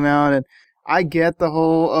already came out. And I get the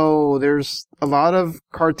whole, there's a lot of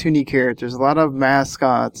cartoony characters, a lot of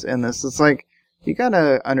mascots in this. It's like, you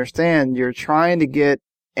gotta understand, you're trying to get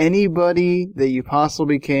anybody that you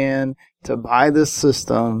possibly can to buy this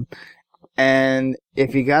system. And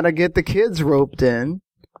if you gotta get the kids roped in,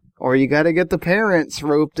 or you gotta get the parents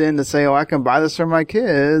roped in to say, I can buy this for my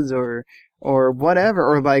kids, or whatever,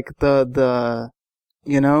 or like I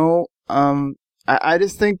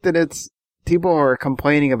just think that people are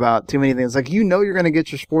complaining about too many things. Like, you're going to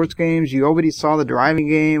get your sports games. You already saw the driving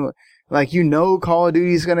game. Like, Call of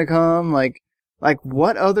Duty's going to come. Like,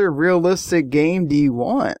 what other realistic game do you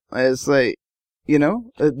want? It's like, these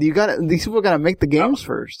people got to make the games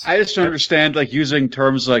first. I just don't understand, like, using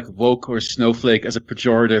terms like woke or snowflake as a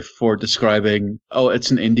pejorative for describing,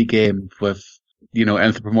 it's an indie game with,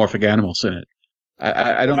 anthropomorphic animals in it.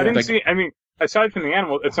 I don't know. Aside from the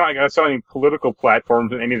animals, it's not like I saw any political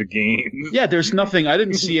platforms in any of the games. Yeah, there's nothing. I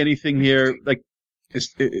didn't see anything here. Like,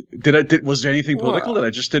 was there anything political that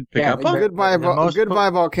I just didn't pick up on? Goodbye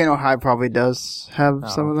Volcano High probably does have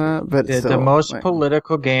some of that, but the most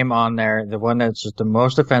political game on there, the one that's just the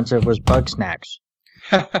most offensive, was Bug Snacks.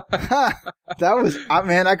 That was,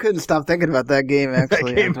 man, I couldn't stop thinking about that game,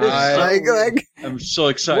 actually. That game I'm so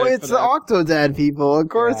excited. Well, it's the Octodad people. Of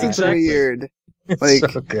course it's weird.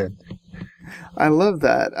 It's so good. I love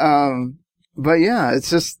that. But yeah, it's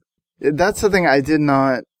just, that's the thing I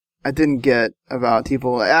didn't get about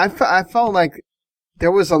people. I felt like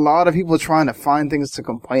there was a lot of people trying to find things to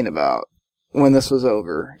complain about when this was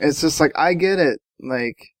over. It's just like, I get it.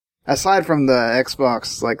 Like, aside from the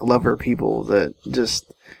Xbox, like, lover people that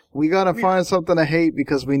just, we gotta find something to hate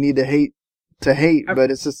because we need to hate,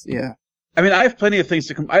 but it's just, yeah. I mean, I have plenty of things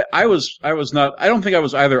to I was not, I don't think I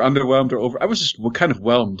was either underwhelmed or over, I was just kind of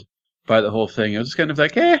whelmed by the whole thing. I was just kind of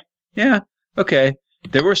like, yeah, okay.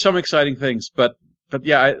 There were some exciting things, but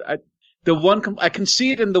yeah, I can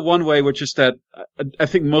see it in the one way, which is that I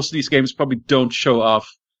think most of these games probably don't show off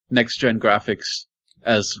next gen graphics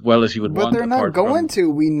as well as you would want. But they're not going to.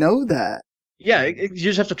 We know that. Yeah, you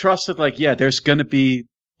just have to trust that. Like, yeah, there's gonna be,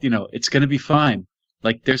 it's gonna be fine.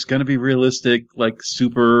 Like, there's gonna be realistic, like,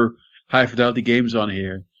 super high fidelity games on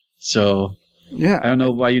here. So yeah, I don't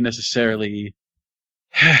know why you necessarily.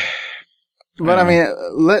 But I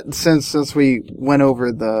mean, since we went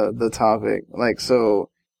over the topic, like, so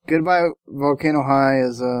Goodbye Volcano High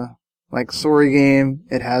is a, like, story game.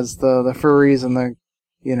 It has the furries and the,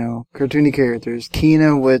 cartoony characters.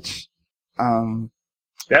 Kina, which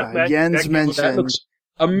Jens mentioned. That looks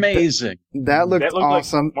amazing. That looked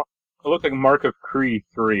awesome. It looked like Mark of Cree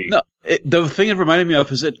 3. No, the thing it reminded me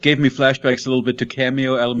of is it gave me flashbacks a little bit to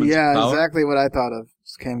Cameo elements. Yeah, of Power. Exactly what I thought of.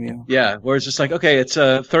 Cameo. Yeah, where it's just like, okay, it's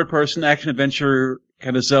a third-person action-adventure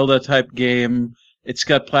kind of Zelda-type game. It's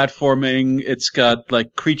got platforming. It's got,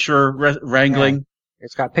 like, creature wrangling. Yeah.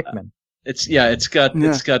 It's got Pikmin. It's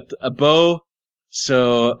got a bow.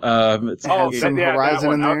 So it's some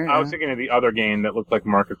Horizon in there. I was thinking of the other game that looked like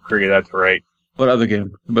Mark of Cree. That's right. What other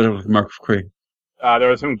game? But Mark of Cree. There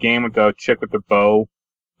was some game with the chick with the bow.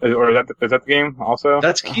 Or is that the game also?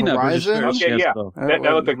 That's Kina. Horizon? Okay, yeah. That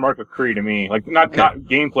looked like Mark of Cree to me. Like, not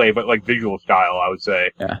gameplay, but like visual style, I would say.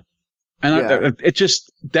 Yeah. And it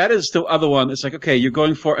just, that is the other one. It's like, okay, you're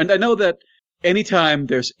going for, and I know that anytime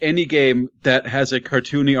there's any game that has a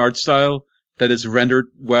cartoony art style that is rendered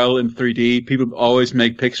well in 3D, people always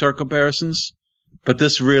make Pixar comparisons. But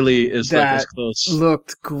this really is like as close.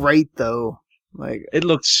 Looked great though. Like, it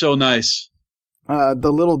looked so nice.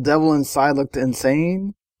 The little devil inside looked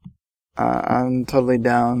insane. I'm totally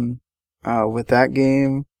down with that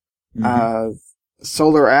game. Mm-hmm.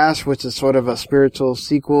 Solar Ash, which is sort of a spiritual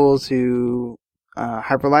sequel to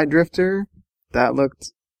Hyper Light Drifter, that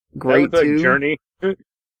looked great that too. Like Journey.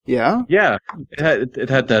 Yeah. Yeah, it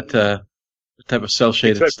had that type of cell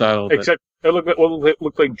shaded style. Except it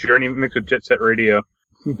looked like Journey mixed with Jet Set Radio.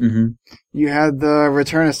 Mm-hmm. You had the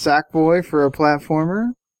Return of Sackboy for a platformer,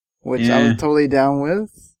 which I was totally down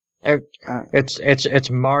with.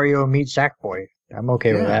 It's Mario meets Sackboy. I'm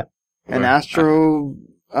okay with that. And Astro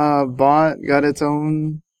Bot got its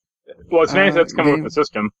own. Well, it's nice that's coming with the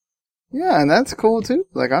system. Yeah, and that's cool too.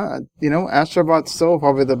 Like, Astro Bot's still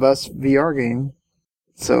probably the best VR game.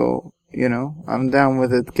 So, I'm down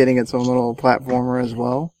with it getting its own little platformer as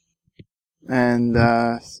well. And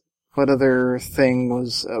what other thing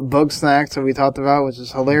was Bug Snacks that we talked about, which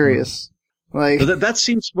is hilarious. Like, that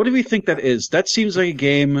seems. What do we think that is? That seems like a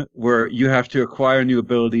game where you have to acquire new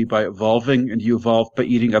ability by evolving, and you evolve by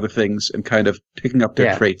eating other things and kind of picking up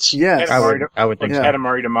their traits. Yes, I would think so.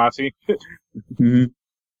 Katamari Damacy. Mm-hmm.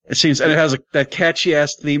 It seems, and it has that catchy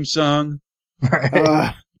ass theme song.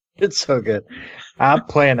 It's so good. I'm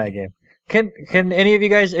playing that game. Can any of you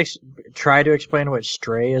guys try to explain what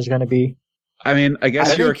Stray is going to be? I mean, I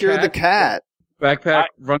guess you're the cat. Backpack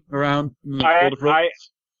running around.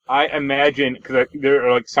 I imagine, because there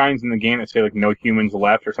are like signs in the game that say like no humans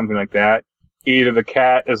left or something like that. Either the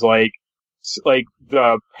cat is like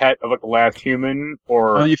the pet of like the last human,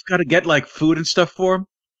 or you've got to get like food and stuff for him,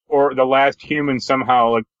 or the last human somehow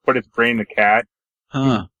like put its brain in the cat.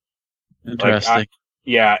 Huh. Interesting.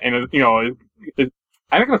 Yeah, and I think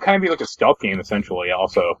it'll kind of be like a stealth game essentially.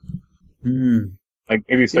 Also, like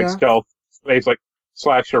maybe it's like stealth, space like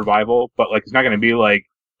 / survival, but like it's not going to be like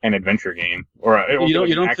an adventure game. Or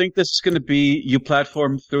you don't think this is going to be you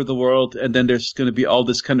platform through the world, and then there's going to be all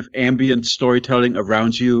this kind of ambient storytelling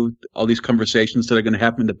around you, all these conversations that are going to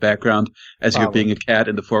happen in the background as you're being a cat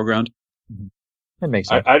in the foreground. That makes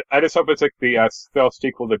sense. I just hope it's like the stealth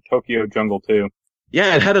sequel to Tokyo Jungle 2.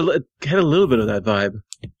 Yeah, it had a little bit of that vibe.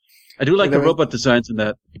 I do like the robot designs in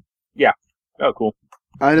that. Yeah. Oh, cool.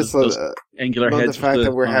 I just love angular heads. The fact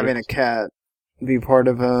that we're having a cat be part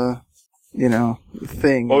of a,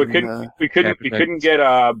 thing. Well, we couldn't get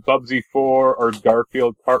Bubsy 4 or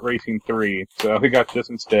Garfield Kart Racing 3, so we got this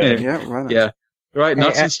instead. Yeah, right. Yeah, right.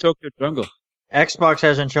 Not since Tokyo Jungle. Xbox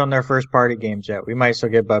hasn't shown their first party games yet. We might still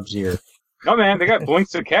get Bubsy or. No, man, they got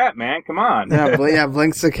Blinks the Cat, man. Come on. Yeah,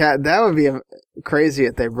 Blinks the Cat. That would be crazy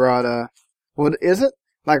if they brought what is it?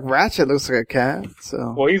 Like Ratchet looks like a cat,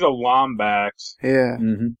 so. Well, he's a Lombax. Yeah.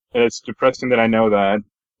 Mm-hmm. It's depressing that I know that.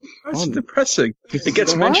 That's depressing. It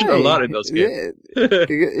gets mentioned a lot in those games.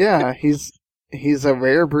 Yeah, he's a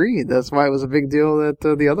rare breed. That's why it was a big deal that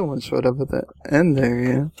the other one showed up at the end there,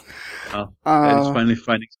 yeah. Oh, and it's finally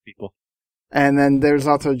finding people. And then there's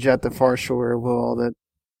also Jet the Far Shore Will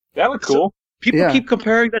that looks cool. People keep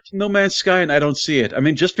comparing that to No Man's Sky, and I don't see it. I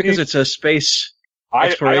mean, just because it's a space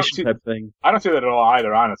exploration type thing. I don't see that at all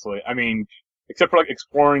either, honestly. I mean, except for like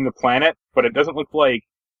exploring the planet, but it doesn't look like.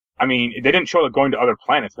 I mean, they didn't show it going to other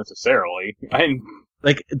planets necessarily.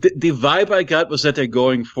 Like the vibe I got was that they're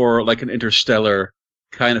going for like an interstellar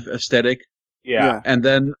kind of aesthetic. Yeah. And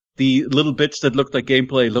then the little bits that looked like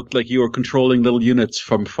gameplay looked like you were controlling little units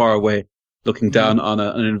from far away, looking down on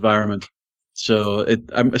an environment. So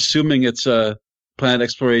I'm assuming it's a planet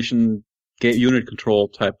exploration unit control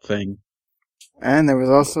type thing. And there was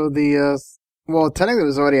also technically it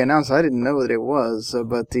was already announced. I didn't know that it was,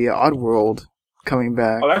 but the Oddworld coming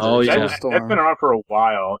back. That's been around for a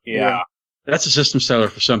while. Yeah. That's a system seller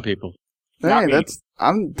for some people. Hey,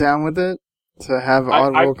 I'm down with it to have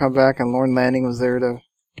Oddworld come back, and Lorne Lanning was there to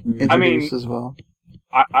introduce as well.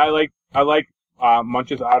 I like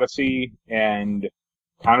Munch's Odyssey and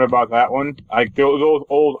kind of about that one. Like those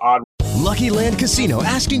old odd. Lucky Land Casino,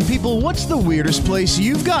 asking people, what's the weirdest place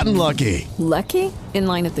you've gotten lucky? Lucky? In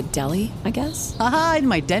line at the deli, I guess? Aha, in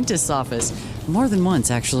my dentist's office. More than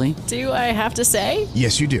once, actually. Do I have to say?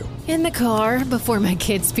 Yes, you do. In the car before my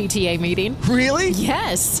kids' PTA meeting. Really?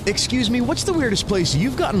 Yes. Excuse me, what's the weirdest place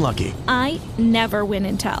you've gotten lucky? I never win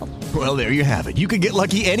and tell. Well, there you have it. You can get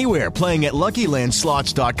lucky anywhere, playing at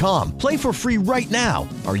LuckyLandSlots.com. Play for free right now.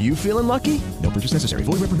 Are you feeling lucky? No purchase necessary.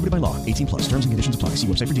 Void where prohibited by law. 18+. Terms and conditions apply. See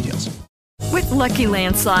website for details. With Lucky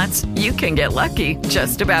Land Slots, you can get lucky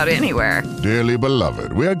just about anywhere. Dearly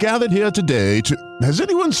beloved, we are gathered here today to... Has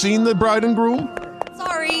anyone seen the bride and groom?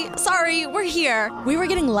 Sorry, we're here. We were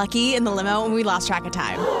getting lucky in the limo and we lost track of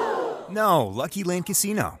time. No, Lucky Land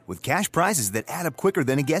Casino, with cash prizes that add up quicker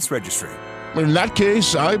than a guest registry. In that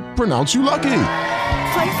case, I pronounce you lucky.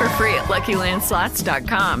 Play for free at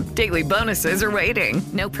LuckyLandSlots.com. Daily bonuses are waiting.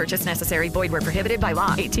 No purchase necessary. Void where prohibited by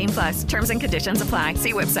law. 18+. Terms and conditions apply.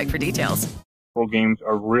 See website for details. Games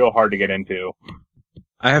are real hard to get into.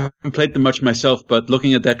 I haven't played them much myself, but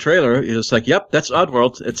looking at that trailer, it's like, yep, that's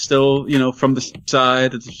Oddworld. It's still, from the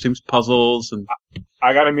side. It seems puzzles and.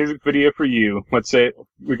 I got a music video for you. Let's say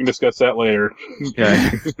we can discuss that later. Okay.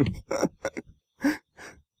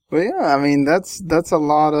 But yeah, I mean that's a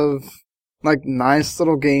lot of like nice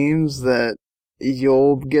little games that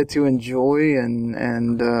you'll get to enjoy, and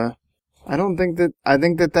I think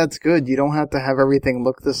that that's good. You don't have to have everything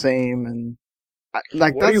look the same, and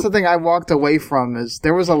that's the thing I walked away from is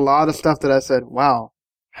there was a lot of stuff that I said, wow,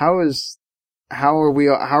 how are we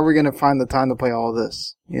going to find the time to play all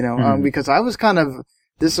this? Because I was kind of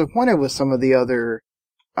disappointed with some of the other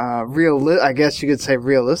I guess you could say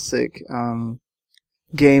realistic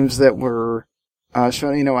games that were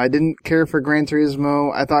shown. I didn't care for Gran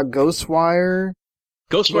Turismo. I thought Ghostwire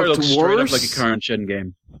looks straight up like a current gen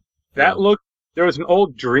game. There was an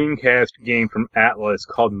old Dreamcast game from Atlas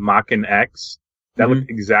called Mach-N X that looked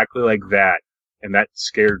exactly like that, and that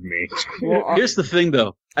scared me. Well, here's the thing,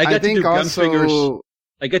 though. I get to do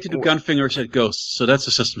gun fingers at Ghosts, so that's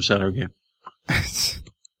a system seller game.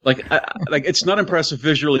 It's not impressive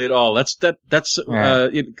visually at all. That's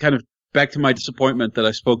kind of back to my disappointment that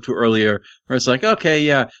I spoke to earlier, where it's like, okay,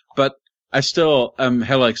 yeah, but I still am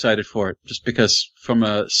hella excited for it, just because from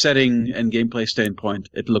a setting and gameplay standpoint,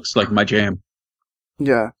 it looks like my jam.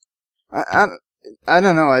 Yeah. I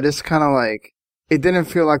don't know, I just kind of it didn't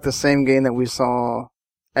feel like the same game that we saw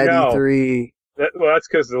at E3 That's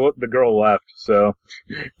because the girl left. So.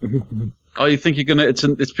 Oh, you think you're gonna?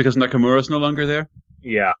 It's because Nakamura's no longer there.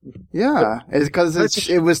 Yeah. Yeah, it's because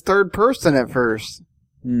it was third person at first.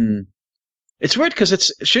 It's weird because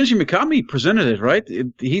it's Shinji Mikami presented it, right?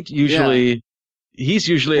 He's usually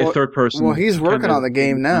a third person. Well, he's working on the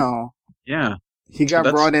game now. Yeah. He got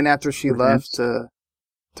brought in after she left to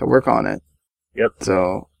work on it. Yep.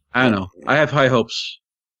 So I don't know. I have high hopes.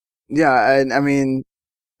 Yeah, and I mean,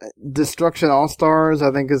 Destruction All Stars,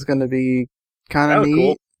 I think is going to be kind of neat.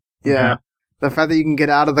 Cool. Yeah. The fact that you can get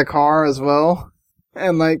out of the car as well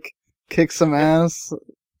and like kick some ass.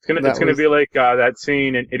 It's gonna be like that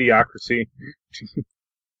scene in Idiocracy.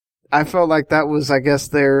 I felt like that was, I guess,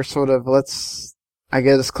 their sort of let's get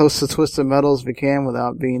as close to Twisted Metal as we can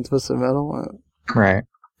without being Twisted Metal. Right.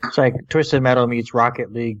 It's like Twisted Metal meets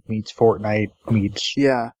Rocket League meets Fortnite meets.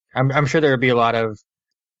 Yeah. I'm sure there would be a lot of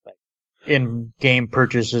in-game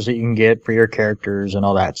purchases that you can get for your characters and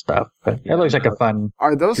all that stuff. But it looks like a fun.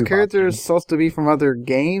 Are those characters supposed to be from other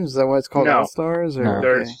games? Is that why it's called All Stars? No,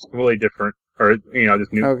 they're really different, or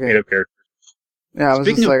just new native characters. Yeah.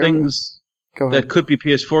 Speaking of things that could be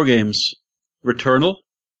PS4 games, Returnal.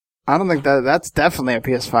 I don't think that's definitely a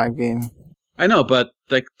PS5 game. I know, but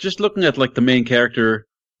like just looking at like the main character.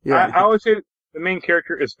 Yeah, I would say the main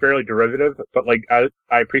character is fairly derivative, but like I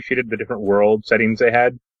appreciated the different world settings they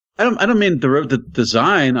had. I don't mean the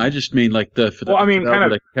design. I just mean like the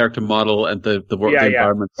character model and the world, the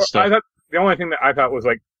environment and stuff. I thought the only thing that I thought was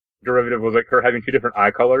like derivative was like her having two different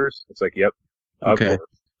eye colors. It's like, yep. Okay,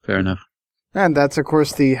 fair enough. And that's of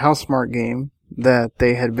course the Housemarque game that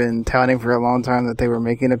they had been touting for a long time that they were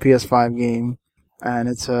making a PS5 game, and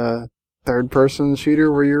it's a third-person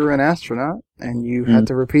shooter where you're an astronaut and you had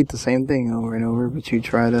to repeat the same thing over and over, but you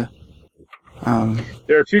try to.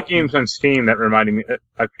 There are a few games on Steam that reminded me.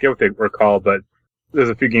 I forget what they were called, but there's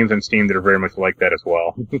a few games on Steam that are very much like that as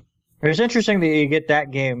well. It's interesting that you get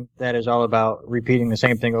that game that is all about repeating the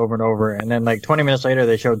same thing over and over, and then like 20 minutes later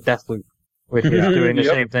they showed Deathloop, which is doing the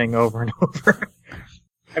same thing over and over.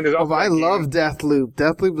 And there's also I love Deathloop.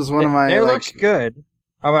 Deathloop is one of my. It looks good.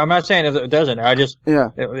 I'm not saying it doesn't.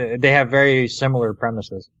 They have very similar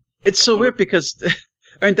premises. It's so weird because,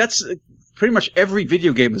 I mean, that's pretty much every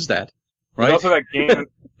video game is that, right? There's also that game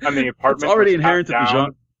on the apartment. It's already inherent in the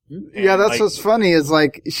genre. Yeah, that's what's funny is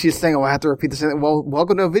like she's saying, "Oh, I have to repeat the same thing." Well,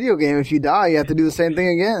 welcome to a video game. If you die, you have to do the same thing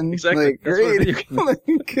again. Exactly. Like, great.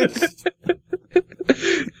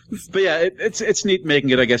 But yeah, it's neat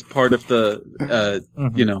making it, I guess, part of the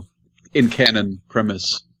in canon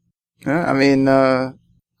premise. Yeah, I mean,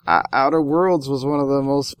 Outer Worlds was one of the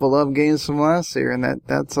most beloved games from last year, and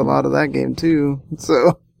that's a lot of that game too.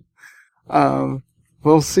 So,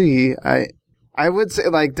 we'll see. I would say,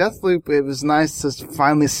 like, Deathloop, it was nice to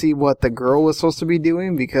finally see what the girl was supposed to be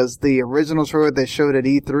doing, because the original trailer they showed at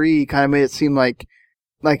E3 kind of made it seem like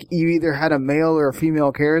you either had a male or a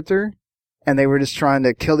female character, and they were just trying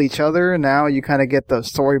to kill each other. Now you kind of get the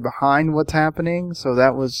story behind what's happening, so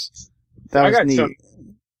that was neat.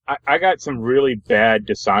 I got some really bad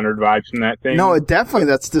Dishonored vibes from that thing. No,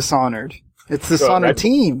 that's Dishonored. It's Dishonored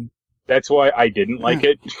Team. That's why I didn't like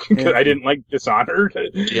it, because I didn't like Dishonored.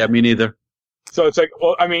 Yeah, me neither. So it's like,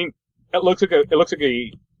 well, I mean, it looks like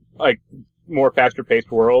a more faster paced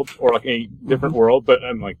world, or like a different world, but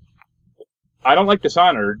I'm like, I don't like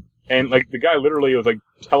Dishonored, and like the guy literally was like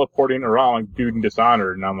teleporting around like dude in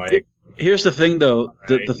Dishonored, and I'm like, here's the thing though,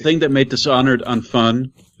 the thing that made Dishonored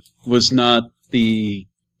unfun was not the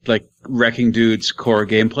like wrecking dudes core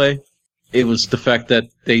gameplay. It was the fact that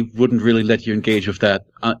they wouldn't really let you engage with that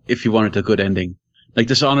if you wanted a good ending. Like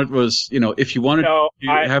Dishonored was, if you wanted to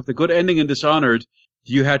have the good ending in Dishonored,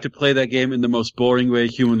 you had to play that game in the most boring way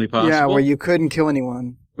humanly possible. Yeah, where you couldn't kill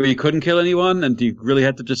anyone. And you really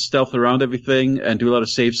had to just stealth around everything and do a lot of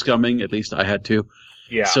save scumming. At least I had to.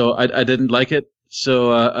 Yeah. So I didn't like it.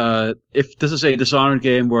 So if this is a Dishonored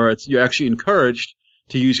game where you're actually encouraged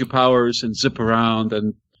to use your powers and zip around,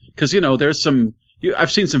 and because there's some, I've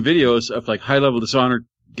seen some videos of like high level Dishonored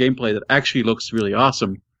gameplay that actually looks really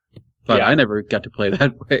awesome. But I never got to play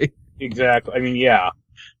that way. Exactly. I mean, yeah.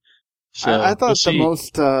 So I thought the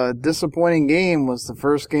most disappointing game was the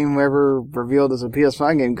first game ever revealed as a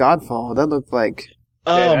PS5 game, Godfall. That looked like...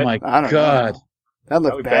 Oh my God. That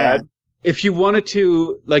looked bad. If you wanted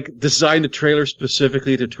to design a trailer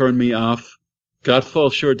specifically to turn me off,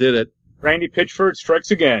 Godfall sure did it. Randy Pitchford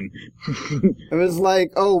strikes again. It was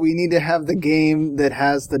like, we need to have the game that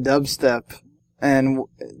has the dubstep and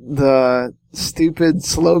the stupid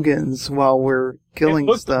slogans while we're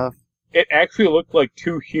killing stuff. It actually looked like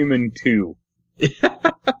Too Human 2.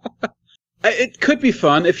 It could be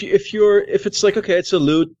fun if it's like, okay, it's a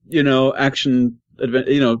loot, action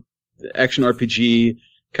RPG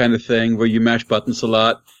kind of thing where you mash buttons a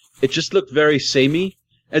lot. It just looked very samey.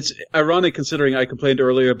 It's ironic considering I complained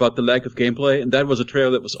earlier about the lack of gameplay, and that was a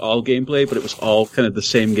trailer that was all gameplay, but it was all kind of the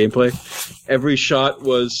same gameplay. Every shot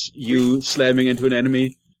was you slamming into an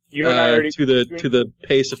enemy to the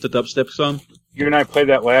pace of the dubstep song. You and I played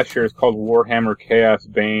that last year. It's called Warhammer Chaos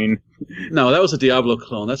Bane. No, that was a Diablo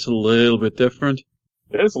clone. That's a little bit different.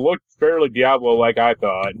 This looked fairly Diablo-like, I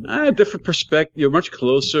thought. Different perspective. You're much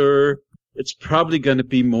closer. It's probably going to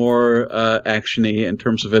be more action-y in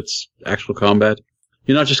terms of its actual combat.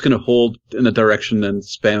 You're not just going to hold in a direction and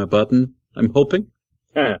spam a button, I'm hoping.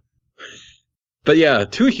 Yeah. But yeah,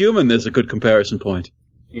 Too Human is a good comparison point.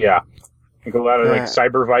 Yeah. Like a lot of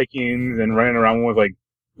cyber Vikings and running around with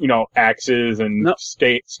axes and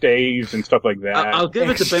staves and stuff like that. I'll give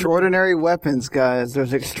it extraordinary weapons, guys.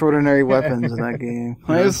 There's extraordinary weapons in that game.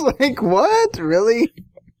 I was like, what? Really?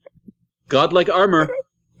 Godlike armor.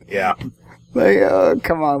 Yeah. Like,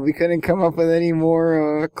 come on, we couldn't come up with any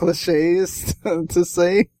more cliches to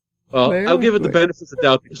say. Well, I'll give it the benefit of the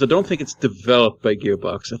doubt because I don't think it's developed by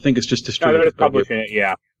Gearbox. I think it's just distributed. No, they're publishing it,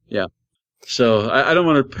 yeah. Yeah. So I don't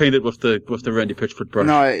want to paint it with the Randy Pitchford brush.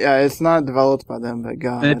 No, yeah, it's not developed by them, but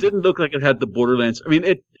God. And it didn't look like it had the Borderlands. I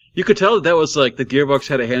mean, you could tell that was like the Gearbox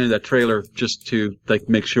had a hand in that trailer just to like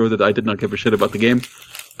make sure that I did not give a shit about the game.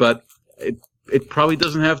 But it probably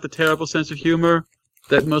doesn't have the terrible sense of humor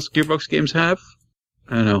that most Gearbox games have.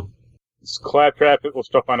 I don't know. Claptrap will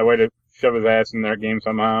still find a way to shove his ass in their game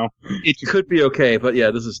somehow. It could be okay, but yeah,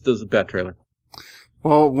 this is a bad trailer.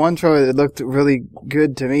 Well, one trailer that looked really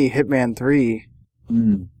good to me, Hitman 3,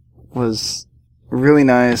 was really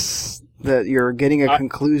nice. That you're getting a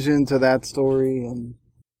conclusion to that story, and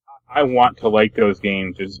I want to like those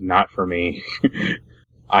games. It's not for me.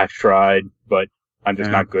 I've tried, but I'm just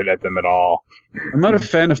not good at them at all. I'm not a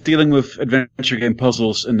fan of dealing with adventure game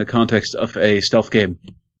puzzles in the context of a stealth game,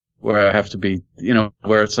 where I have to be,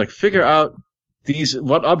 where it's like figure out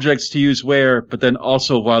what objects to use where, but then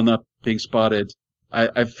also while not being spotted.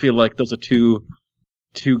 I feel like those are two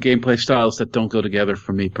gameplay styles that don't go together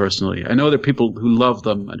for me personally. I know there are people who love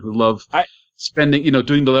them and who love spending,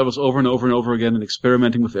 doing the levels over and over and over again and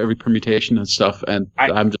experimenting with every permutation and stuff, and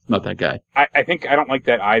I'm just not that guy. I think I don't like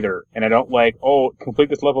that either, and I don't like, complete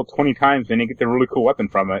this level 20 times and you get the really cool weapon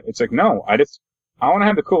from it. It's like, no, I want to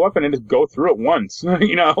have the cool weapon and just go through it once,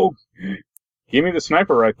 Give me the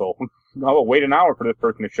sniper rifle. I'll wait an hour for this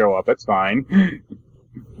person to show up. That's fine.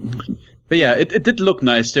 But yeah, it did look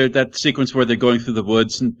nice. That sequence where they're going through the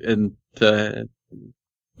woods and in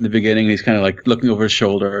the beginning, he's kind of like looking over his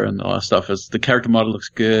shoulder and all that stuff. The character model looks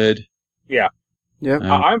good. Yeah. Yeah.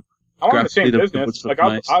 I'm on the same business. Like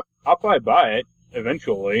I'll probably buy it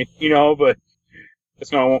eventually, but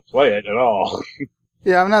it's not I won't play it at all.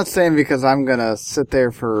 Yeah, I'm not saying because I'm gonna sit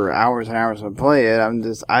there for hours and hours and play it.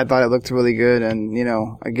 I thought it looked really good, and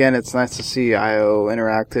again, it's nice to see IO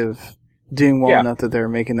Interactive doing well enough that they're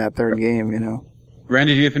making that third game,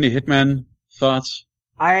 Randy, do you have any Hitman thoughts?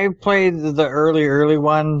 I played the early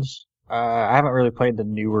ones. I haven't really played the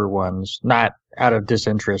newer ones. Not out of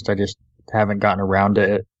disinterest. I just haven't gotten around to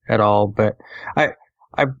it at all. But I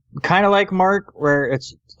kind of like Mark, where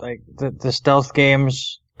it's like the stealth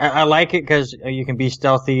games. I like it because you can be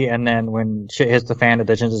stealthy, and then when shit hits the fan, it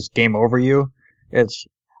doesn't just game over you.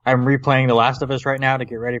 I'm replaying The Last of Us right now to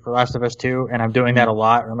get ready for Last of Us 2, and I'm doing that a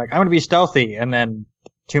lot. I'm like, I'm going to be stealthy, and then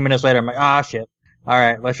 2 minutes later, I'm like, shit. All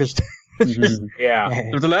right, let's just... yeah.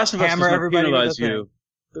 The Last of Us does not penalize you.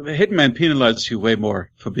 The Hitman penalizes you way more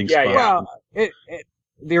for being spotted. Well,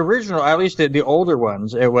 the original, at least the older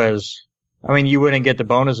ones, it was... I mean, you wouldn't get the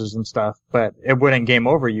bonuses and stuff, but it wouldn't game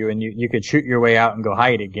over you, and you could shoot your way out and go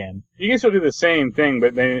hide again. You can still do the same thing,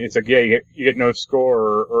 but then it's like, you get no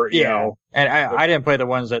score, or you know. And I didn't play the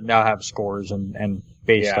ones that now have scores and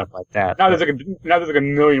base stuff like that. Now there's like a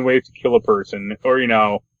million ways to kill a person, or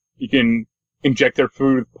you can inject their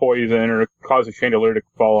food with poison, or cause a chandelier to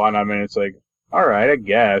fall on them, and it's like, all right, I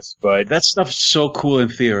guess, but that stuff's so cool in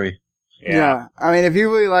theory. Yeah. I mean, if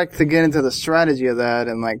you really like to get into the strategy of that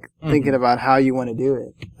and thinking about how you want to do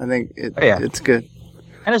it, I think it's good.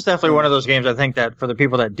 And it's definitely one of those games, I think, that for the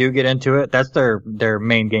people that do get into it, that's their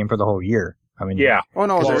main game for the whole year. I mean, Oh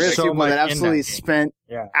no, there is people that absolutely spent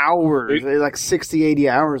hours, like 60, 80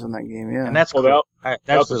 hours on that game. Yeah, and that's cool.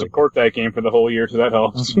 They also support that game for the whole year, so that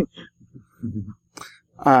helps.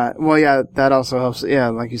 Well, yeah, that also helps. Yeah,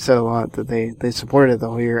 like you said a lot that they supported it the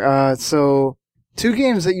whole year. So 2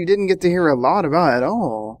 games that you didn't get to hear a lot about at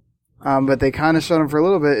all, but they kind of showed them for a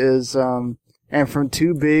little bit is, and from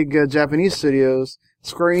 2 big Japanese studios,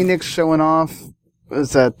 Square Enix showing off.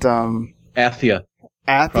 Was that Athia?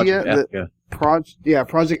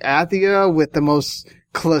 Project Athia with the most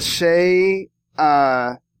cliche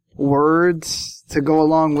words to go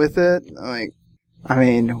along with it. Like, I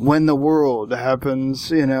mean, when the world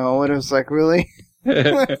happens, it was like, really?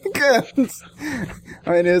 I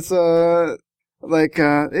mean, it's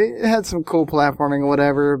it had some cool platforming or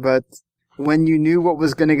whatever, but when you knew what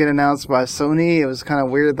was going to get announced by Sony, it was kind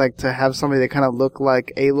of weird, like, to have somebody that kind of looked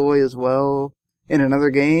like Aloy as well in another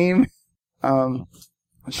game. I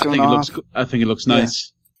think it looks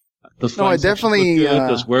nice. Yeah. Those I definitely look good.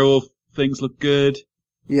 Those werewolf things look good.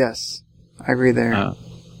 Yes, I agree there.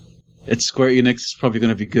 It's Square Enix. It's probably going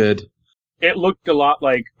to be good. It looked a lot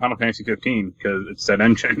like Final Fantasy 15 because it's that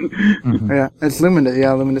engine. Mm-hmm. Yeah, it's Luminous.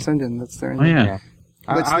 Yeah, Luminous engine. That's their engine. Oh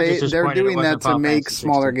yeah. Which they're doing that to make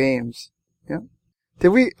smaller games. Yeah.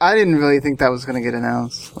 I didn't really think that was going to get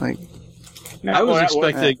announced. Like, I was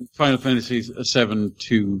expecting Final Fantasy 7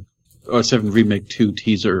 or 7 Remake 2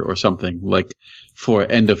 teaser or something like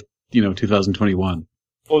for end of 2021.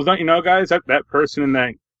 Well, don't you know, guys, that person in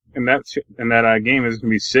that game is going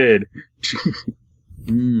to be Sid.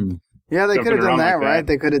 Yeah, they could have done that, right?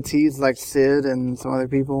 They could have teased like Sid and some other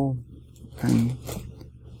people, and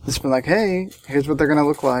just been like, "Hey, here's what they're going to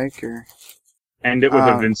look like." And it was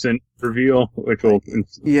a Vincent reveal, which will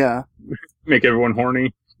make everyone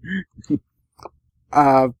horny.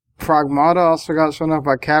 Pragmata also got shown off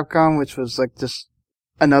by Capcom, which was like just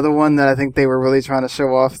another one that I think they were really trying to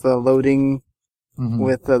show off the loading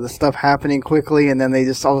with the stuff happening quickly, and then they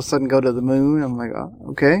just all of a sudden go to the moon. I'm like, oh,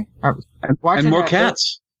 okay. And more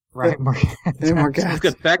cats. Right, more cats. And more cats. They've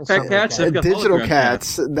got backpack cats. And digital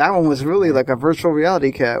cats. That one was really like a virtual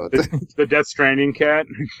reality cat. The Death Stranding cat.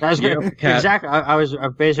 Exactly. I was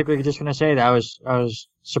basically just going to say that I was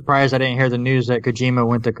surprised I didn't hear the news that Kojima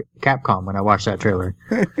went to Capcom when I watched that trailer.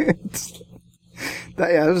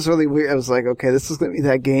 It was really weird. I was like, okay, this is going to be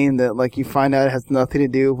that game that like you find out it has nothing to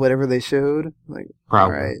do with whatever they showed. Like,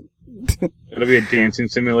 probably. All right. It'll be a dancing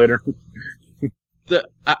simulator.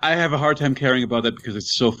 I have a hard time caring about that because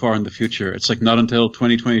it's so far in the future. It's like not until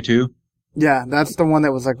 2022. Yeah, that's the one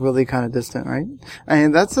that was like really kind of distant, right?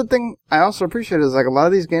 And that's the thing I also appreciate is like a lot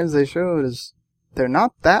of these games they showed is they're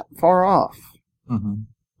not that far off. Mm-hmm.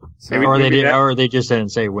 So, or they just didn't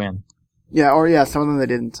say when. Yeah, some of them they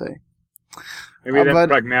didn't say. Maybe that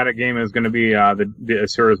pragmatic game is going to be the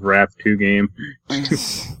Asura's Wrath 2 game.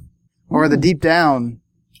 Or the Deep Down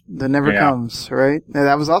that never comes, right? And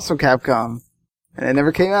that was also Capcom. And it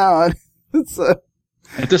never came out.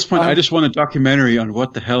 At this point, I just want a documentary on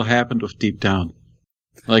what the hell happened with Deep Down.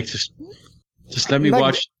 Like, just let me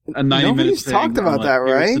watch a 90-minute thing. Nobody's talked about that,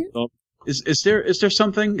 right? Is there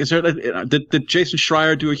something? Did Jason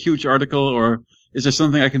Schreier do a huge article, or is there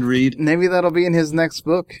something I can read? Maybe that'll be in his next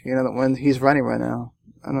book. When he's writing right now.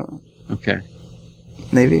 I don't know. Okay.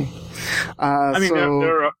 Maybe.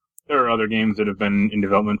 There are other games that have been in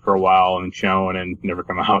development for a while and shown and never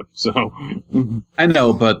come out. So I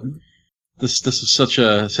know, but this is such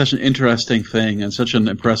an interesting thing and such an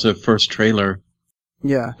impressive first trailer.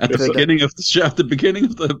 Yeah, at the beginning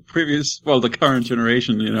of the previous, the current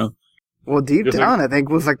generation, Well, Deep Down, I think,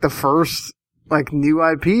 was like the first like new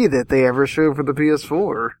IP that they ever showed for the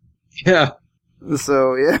PS4. Yeah.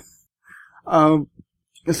 So yeah.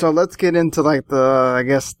 So let's get into like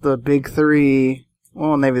the big three.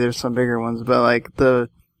 Well, maybe there's some bigger ones, but like the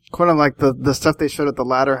stuff they showed at the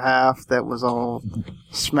latter half that was all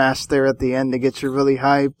smashed there at the end to get you really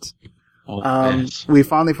hyped. We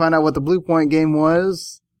finally found out what the Blue Point game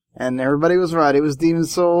was, and everybody was right. It was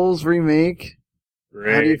Demon's Souls remake.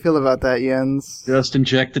 Great. How do you feel about that, Jens? Just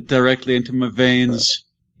inject it directly into my veins.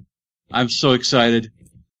 I'm so excited.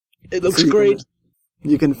 It looks great.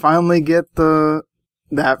 You can finally get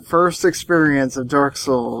that first experience of Dark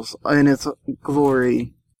Souls in its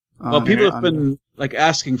glory. Well, people have been like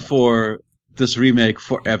asking for this remake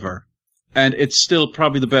forever, and it's still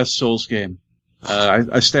probably the best Souls game.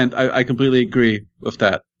 I completely agree with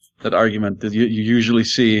that argument that you usually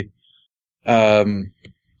see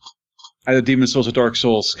either Demon's Souls or Dark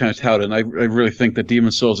Souls kind of touted, and I really think that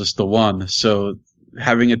Demon's Souls is the one. So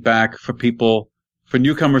having it back for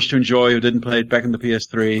newcomers to enjoy who didn't play it back in the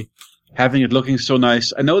PS3, having it looking so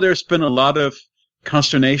nice. I know there's been a lot of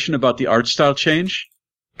consternation about the art style change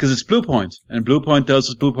because it's Blue Point, and Blue Point does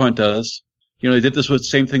as Blue Point does. They did this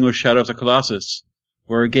same thing with Shadow of the Colossus,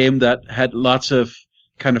 where a game that had lots of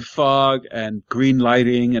kind of fog and green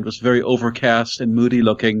lighting and was very overcast and moody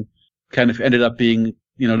looking kind of ended up being,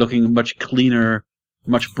 looking much cleaner,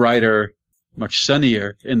 much brighter, much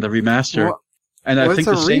sunnier in the remaster. Well, And I think it's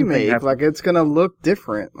the a same remake. thing Like, it's gonna look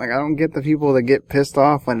different. Like, I don't get the people that get pissed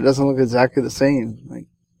off when it doesn't look exactly the same. Like,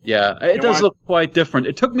 yeah, it does look quite different.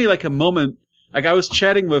 It took me like a moment. Like, I was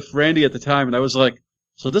chatting with Randy at the time, and I was like,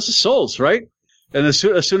 "So this is Souls, right?" And as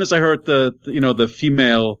soon as I heard the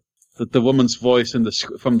female, the woman's voice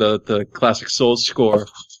from the classic Souls score,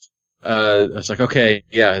 I was like, "Okay,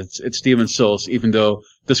 yeah, it's Demon's Souls." Even though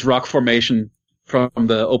this rock formation from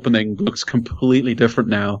the opening looks completely different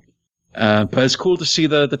now, but it's cool to see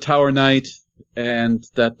the Tower Knight and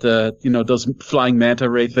that those flying manta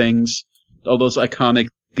ray things, all those iconic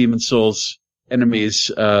Demon's Souls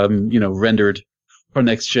enemies, rendered for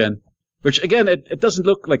next gen. Which again, it doesn't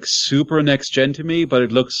look like super next gen to me, but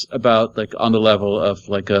it looks about like on the level of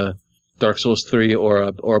like a Dark Souls 3 or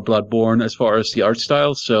a Bloodborne as far as the art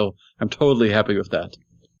style. So I'm totally happy with that.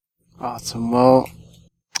 Awesome. Well,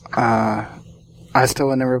 I still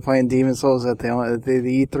remember playing Demon's Souls at the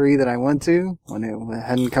E3 that I went to when it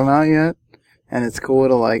hadn't come out yet, and it's cool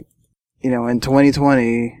to like, in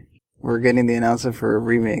 2020. We're getting the announcement for a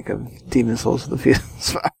remake of Demon's Souls for the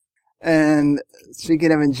PS5. And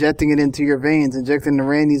speaking of injecting it into your veins, injecting the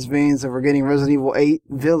Randy's veins, and we're getting Resident Evil 8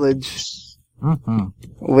 Village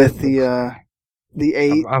with the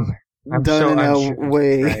 8 I'm done so in unsure, a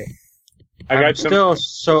way. right? I'm still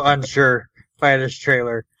so unsure by this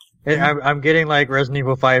trailer. I'm getting like Resident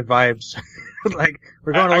Evil 5 vibes. Like,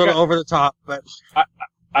 we're going a little over the top, but...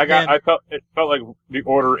 it felt like the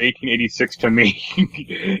Order 1886 to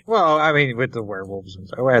me. Well, I mean, with the werewolves and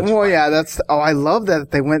stuff. Yeah, I love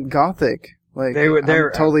that they went gothic. Like,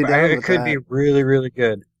 they're totally down with that. It could be really, really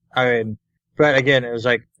good. I mean, but again, it was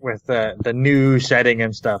like with the new setting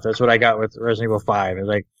and stuff. That's what I got with Resident Evil 5. It was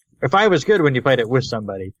like, 5 was good when you played it with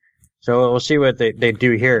somebody. So we'll see what they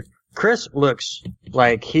do here. Chris looks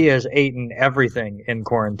like he has eaten everything in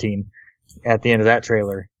quarantine at the end of that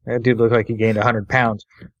trailer. That dude looked like he gained 100 pounds.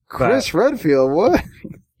 Chris Redfield, what?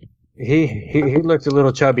 He looked a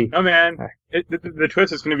little chubby. Oh man, the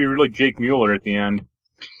twist is going to be really Jake Mueller at the end.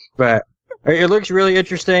 But it looks really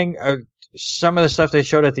interesting. Some of the stuff they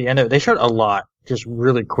showed at the end of it, they showed a lot, just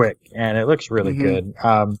really quick, and it looks really good.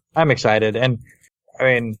 I'm excited, and I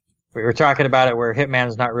mean, we were talking about it where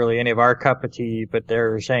Hitman's not really any of our cup of tea, but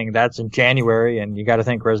they're saying that's in January, and you got to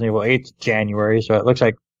think Resident Evil 8's January, so it looks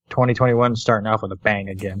like 2021 starting off with a bang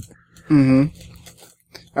again.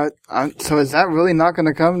 So is that really not going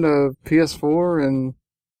to come to PS4 and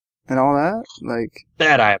all that? Like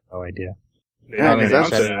that, I have no idea. Yeah,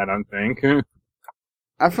 I don't think.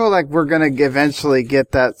 I feel like we're going to eventually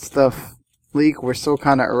get that stuff leaked. We're still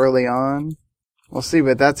kind of early on. We'll see,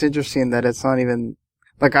 but that's interesting that it's not even...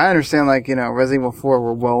 Like, I understand, like, Resident Evil 4,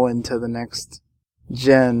 we're well into the next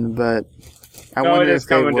gen, but I wonder if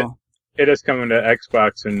they will... It is coming to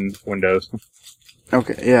Xbox and Windows.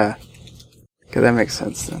 Okay, yeah. Okay, that makes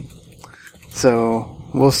sense then. So,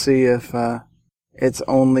 we'll see if it's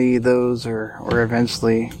only those or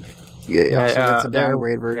eventually... it's a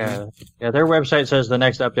downgrade version. Yeah, their website says the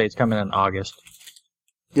next update's coming in August.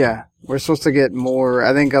 Yeah, we're supposed to get more...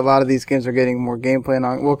 I think a lot of these games are getting more gameplay in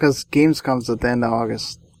August. Well, because games comes at the end of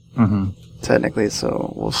August. Technically,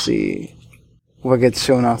 so we'll see what gets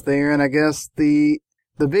shown off there. And I guess the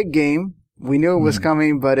big game, we knew it was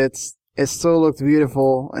coming, but it still looked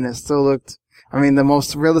beautiful, and it still looked... I mean, the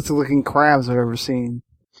most realistic looking crabs I've ever seen.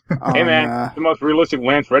 Hey man, the most realistic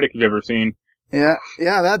Lance Reddick you've ever seen. Yeah,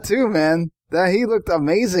 that too, man. He looked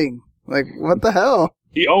amazing. Like, what the hell?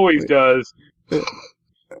 He always does.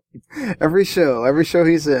 Every show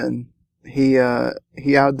he's in, he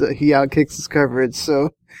outkicks his coverage.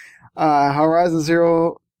 So, Horizon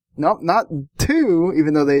Zero, not 2,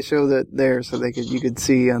 even though they showed it there, so you could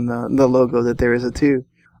see on the logo that there is a 2.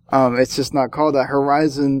 It's just not called that.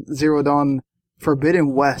 Horizon Zero Dawn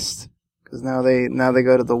Forbidden West, because now they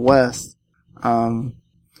go to the West.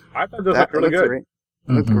 I thought this looked really good.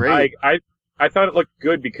 Looked great. I thought it looked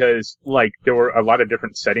good because, like, there were a lot of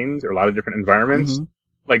different settings or a lot of different environments.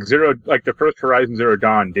 Like the first Horizon Zero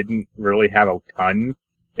Dawn didn't really have a ton.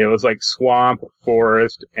 It was like swamp,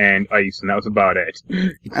 forest, and ice, and that was about it.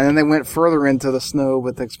 And then they went further into the snow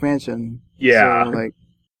with the expansion. Yeah.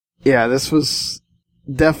 So, this was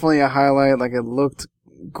definitely a highlight. Like, it looked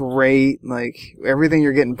great. Like, everything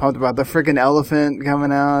you're getting pumped about. The freaking elephant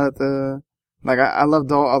coming out. I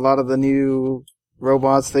loved a lot of the new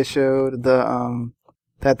robots they showed.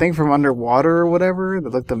 That thing from underwater or whatever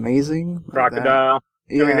that looked amazing. Crocodile.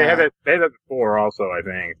 Yeah. I mean, they had it before also, I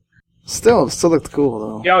think. Still looked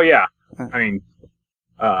cool though. Oh yeah. I mean,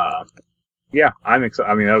 yeah, I'm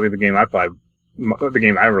excited. I mean, that'll be the game the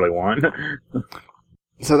game I really want.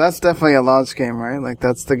 So that's definitely a launch game, right? Like,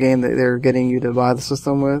 that's the game that they're getting you to buy the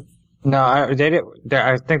system with? No, I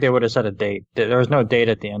think they would have set a date. There was no date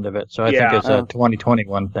at the end of it, so I think it's a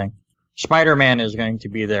 2021 thing. Spider-Man is going to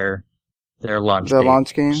be their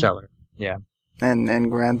launch game seller. Yeah, and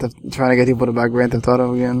Grand Theft, trying to get people to buy Grand Theft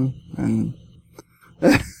Auto again, and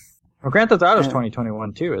well, Grand Theft Auto is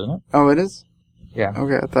 2021 too, isn't it? Oh, it is. Yeah.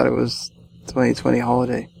 Okay, I thought it was 2020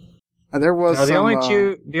 holiday. There was the only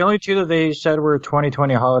two that they said were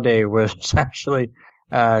 2020 holiday was actually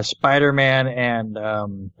Spider-Man and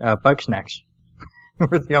Bugsnax.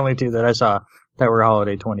 Were the only two that I saw that were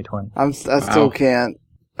holiday 2020. I still can't.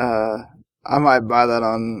 I might buy that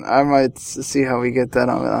I might see how we get that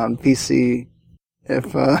on PC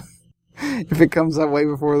if it comes out way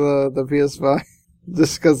before the PS5.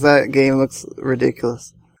 Just because that game looks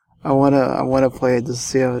ridiculous. I wanna play it just to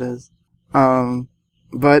see how it is.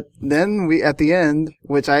 But then at the end,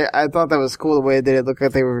 which I thought that was cool the way they did it, looked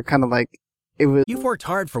like they were kind of like, it was. You've worked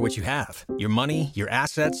hard for what you have. Your money, your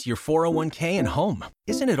assets, your 401k, and home.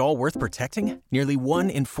 Isn't it all worth protecting? Nearly 1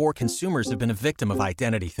 in 4 consumers have been a victim of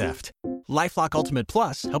identity theft. LifeLock Ultimate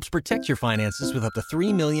Plus helps protect your finances with up to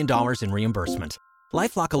 $3 million in reimbursement.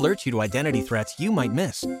 LifeLock alerts you to identity threats you might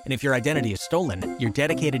miss. And if your identity is stolen, your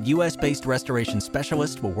dedicated U.S.-based restoration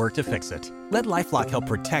specialist will work to fix it. Let LifeLock help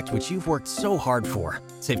protect what you've worked so hard for.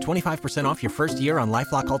 Save 25% off your first year on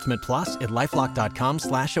LifeLock Ultimate Plus at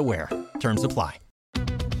LifeLock.com/aware. Terms apply.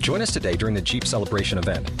 Join us today during the Jeep Celebration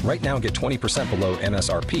event. Right now, get 20% below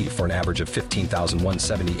MSRP for an average of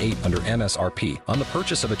 $15,178 under MSRP on the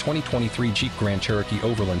purchase of a 2023 Jeep Grand Cherokee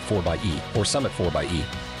Overland 4xE or Summit 4xE.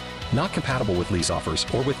 Not compatible with lease offers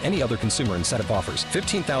or with any other consumer incentive offers.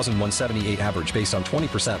 $15,178 average based on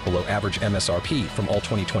 20% below average MSRP from all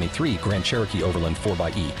 2023 Grand Cherokee Overland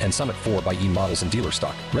 4xE and Summit 4xE models in dealer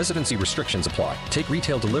stock. Residency restrictions apply. Take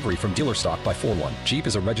retail delivery from dealer stock by 4/1. Jeep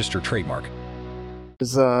is a registered trademark. It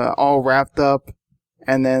was all wrapped up,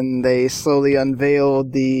 and then they slowly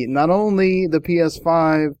unveiled not only the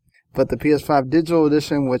PS5, but the PS5 Digital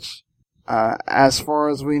Edition, which as far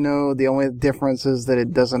as we know, the only difference is that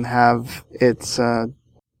it doesn't have, it's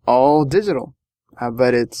all digital,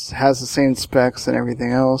 but it has the same specs and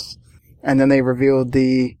everything else. And then they revealed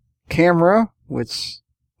the camera, which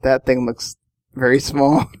that thing looks very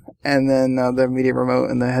small, and then the media remote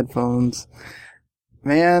and the headphones.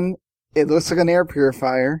 Man, it looks like an air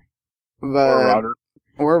purifier, but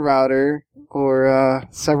or a router, or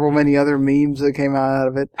many other memes that came out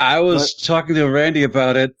of it. I was talking to Randy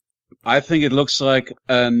about it. I think it looks like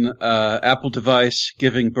an Apple device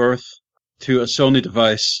giving birth to a Sony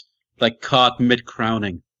device, like caught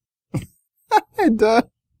mid-crowning. It does.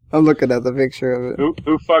 I'm looking at the picture of it.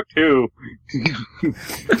 Who fucked who?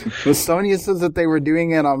 Well, Sony says that they were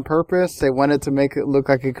doing it on purpose. They wanted to make it look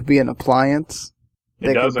like it could be an appliance.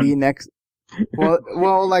 It doesn't. Could be next.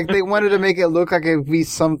 Well, like they wanted to make it look like it would be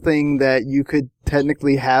something that you could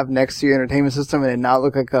technically have next to your entertainment system, and it not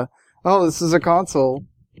look like this is a console.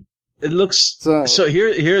 It looks so.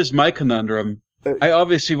 Here's my conundrum. I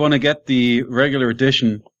obviously want to get the regular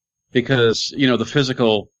edition because the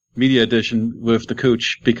physical media edition with the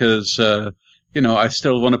cooch because I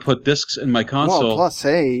still want to put discs in my console. Well, plus,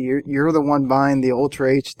 hey, you're the one buying the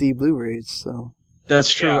Ultra HD Blu-rays, so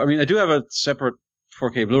that's true. Yeah. I mean, I do have a separate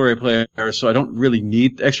 4K Blu-ray player, so I don't really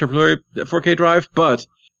need extra Blu-ray 4K drive. But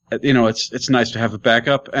it's nice to have a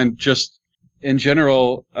backup, and just in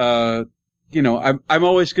general. I'm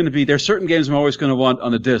always going to be, there's certain games I'm always going to want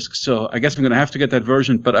on a disc, so I guess I'm going to have to get that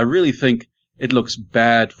version, but I really think it looks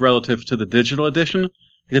bad relative to the digital edition.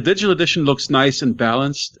 The digital edition looks nice and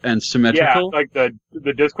balanced and symmetrical. Yeah, like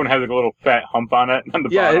the disc one has like a little fat hump on it on the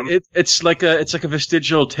bottom. Yeah, it's like a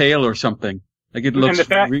vestigial tail or something. Like it looks.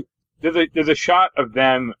 And there's a shot of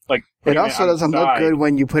them like. It also doesn't look good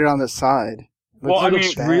when you put it on the side. It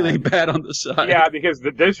looks really bad on the side. Yeah, because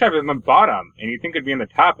the disc drive is on the bottom, and you think it'd be on the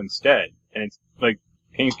top instead. And it's like,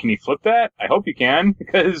 can you flip that? I hope you can,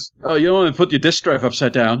 because... Oh, you don't want to put your disk drive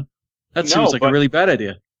upside down? That seems like a really bad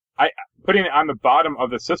idea. Putting it on the bottom of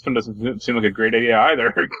the system doesn't seem like a great idea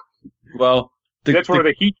either. Well... That's where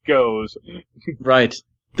the heat goes. Right.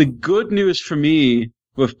 The good news for me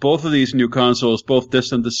with both of these new consoles, both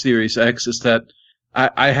this and the Series X, is that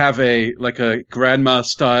I have a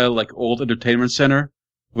grandma-style, old entertainment center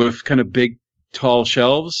with kind of big, tall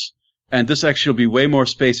shelves. And this actually will be way more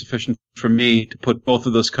space efficient for me to put both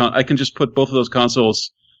of those I can just put both of those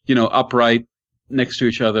consoles, upright next to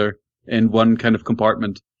each other in one kind of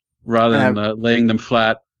compartment rather than laying them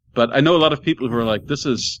flat. But I know a lot of people who are like, this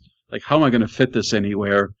is how am I going to fit this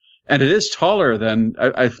anywhere? And it is taller than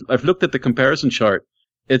I've looked at the comparison chart.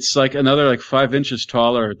 It's another 5 inches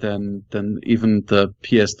taller than even the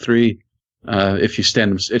PS3 if you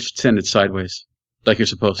stand it sideways. like you're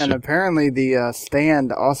supposed to. And apparently the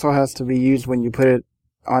stand also has to be used when you put it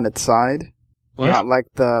on its side. What? Not like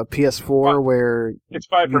the PS4 where... It's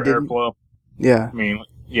fine for airflow. Yeah. I mean,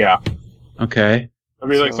 yeah. Okay.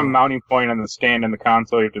 There'll be like some mounting point on the stand in the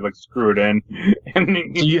console. You have to like screw it in.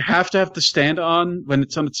 So you have to have the stand on when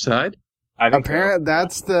it's on its side? I think apparently,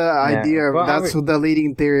 that's the idea. Well, that's the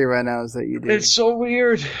leading theory right now is that you do. It's so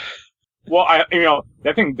weird. Well,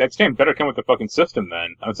 that stand better come with the fucking system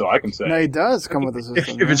then. That's all I can say. No, it does come with the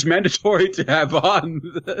system. If it's mandatory to have on.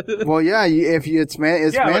 Well, yeah, it's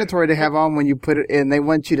mandatory to have on when you put it in. They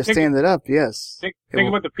want you to stand it up, yes. Think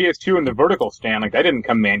about the PS2 and the vertical stand. Like, that didn't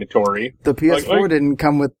come mandatory. The PS4 didn't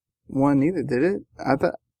come with one either, did it? I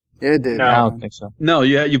thought it did. No, I don't think so. No,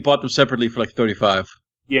 yeah, you bought them separately for like $35.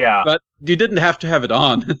 Yeah. But you didn't have to have it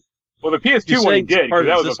on. Well, the PS2 one did, because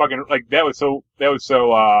that was a fucking, like, that was so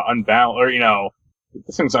unbalanced, or,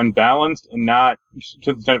 this thing's unbalanced and not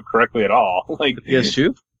done it correctly at all. Like, the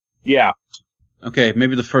PS2? Yeah. Okay,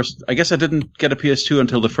 maybe I guess I didn't get a PS2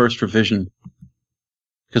 until the first revision.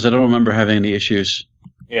 Because I don't remember having any issues.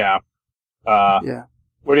 Yeah. Yeah.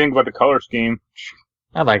 What do you think about the color scheme?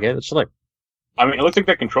 I like it. It's slick. I mean, it looks like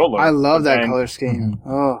that controller. I love that color scheme.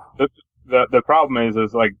 Oh. The problem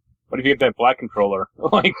is like, what if you get that black controller?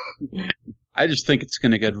 Like, I just think it's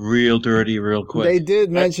going to get real dirty real quick. They did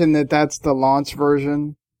mention that that's the launch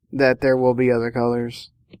version, that there will be other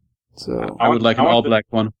colors. So I would like an all-black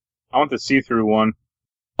one. I want the see-through one.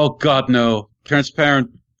 Oh, God, no. Transparent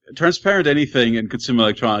anything in consumer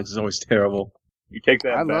electronics is always terrible. You take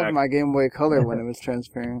that I back. loved my Game Boy Color when it was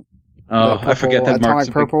transparent. Oh, I forget that marks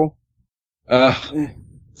atomic purple.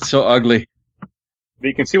 So ugly. But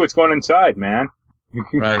you can see what's going inside, man.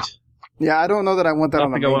 Right. Yeah, I don't know that I want that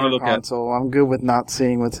on the major console. I'm good with not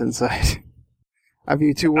seeing what's inside. I'd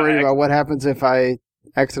be too worried about what happens if I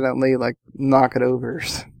accidentally knock it over.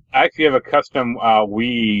 I actually have a custom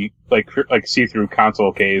Wii like see-through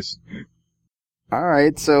console case. All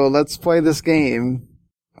right, so let's play this game.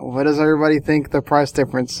 What does everybody think the price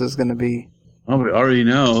difference is going to be? Well, we already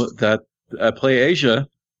know that PlayAsia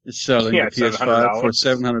is selling the PS5 for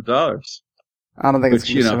 $700. I don't think it's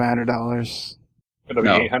going to be $700. It'll be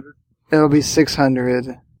 $800? It'll be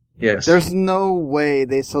 $600. Yes. There's no way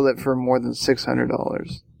they sold it for more than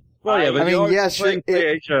 $600. Well, yeah, but you're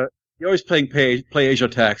always paying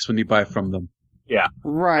PlayAsia tax when you buy from them. Yeah.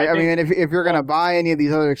 Right. I mean, if you're going to buy any of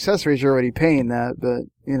these other accessories, you're already paying that, but,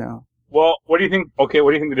 Well, what do you think? Okay,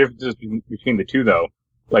 what do you think the difference is between the two, though?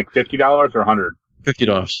 Like $50 or $100?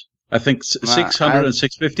 $50. I think $600 and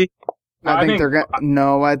 $650. I think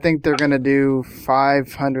they're going to do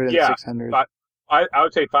 $500 and $600. I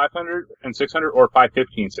would say $500 and $600 or $550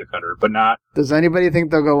 and $600, but not. Does anybody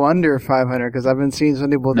think they'll go under $500? Because I've been seeing some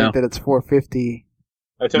people think that it's $450.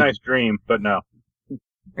 That's a nice dream, but no.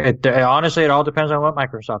 Honestly, it all depends on what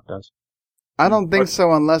Microsoft does. I don't think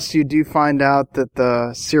so unless you do find out that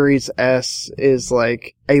the Series S is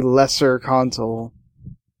like a lesser console.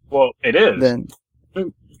 Well, it is.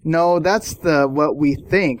 No, that's what we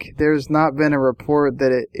think. There's not been a report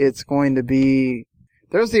that it's going to be.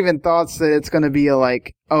 There's even thoughts that it's going to be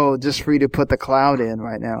just for you to put the cloud in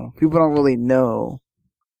right now. People don't really know.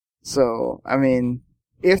 So, I mean,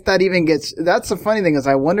 if that even gets, that's the funny thing is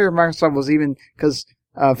I wonder if Microsoft was even, because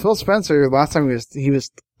Phil Spencer, last time he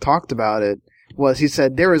was talked about it, he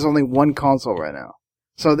said there is only one console right now.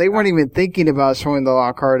 So they weren't even thinking about showing the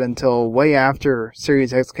lock card until way after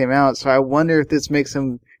Series X came out. So I wonder if this makes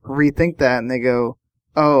them rethink that and they go,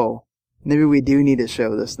 oh, maybe we do need to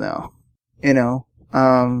show this now.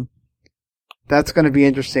 That's going to be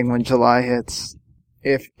interesting when July hits.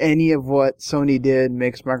 If any of what Sony did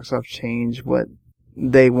makes Microsoft change what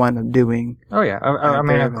they wind up doing. Oh yeah, I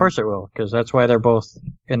mean, of course it will, because that's why they're both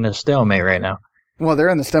in the stalemate right now. Well, they're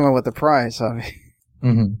in the stalemate with the price,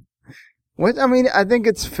 Which, I mean, I think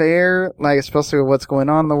it's fair, especially with what's going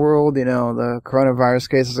on in the world. The coronavirus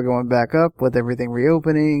cases are going back up with everything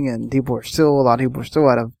reopening, and a lot of people are still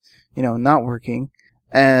out of, not working.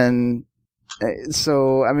 And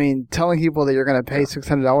so, I mean, telling people that you're going to pay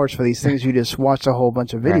 $600 for these things, you just watched a whole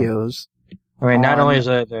bunch of videos. I mean, not only is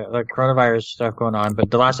the coronavirus stuff going on,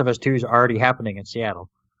 but The Last of Us 2 is already happening in Seattle.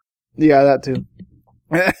 Yeah, that too.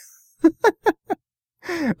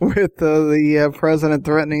 With the president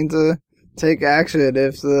threatening to take action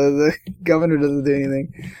if the governor doesn't do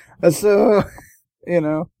anything. So,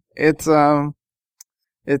 it's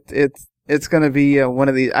going to be one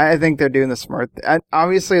of these. I think they're doing the smart.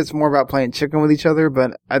 Obviously, it's more about playing chicken with each other,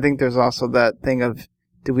 but I think there's also that thing of,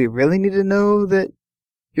 do we really need to know that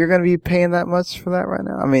you're going to be paying that much for that right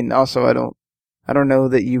now? I mean, also, I don't know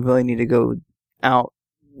that you really need to go out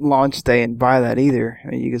launch day and buy that either. I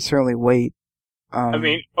mean, you can certainly wait I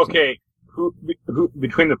mean, okay, who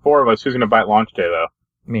between the four of us, who's going to buy it launch day though?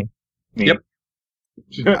 Me. Yep.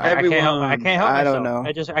 I can't help myself. I don't know.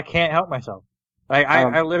 I can't help myself.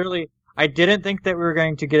 I literally, I didn't think that we were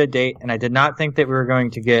going to get a date, and I did not think that we were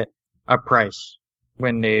going to get a price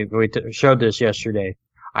when we showed this yesterday.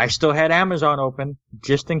 I still had Amazon open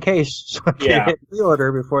just in case, so I could hit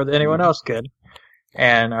pre-order before anyone else could.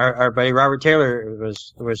 And our buddy Robert Taylor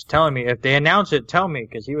was telling me, if they announce it, tell me,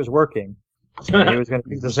 because he was working. And he was going to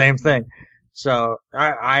do the same thing. So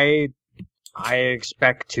I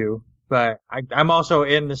expect to, but I'm also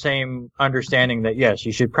in the same understanding that yes,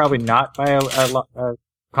 you should probably not buy a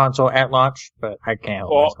console at launch, but I can't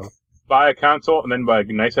help myself. Buy a console and then buy a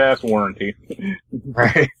nice ass warranty.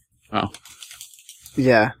 Right. Oh.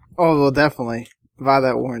 Yeah. Oh, well, definitely buy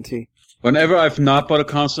that warranty. Whenever I've not bought a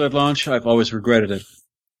console at launch, I've always regretted it.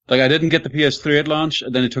 Like, I didn't get the PS3 at launch,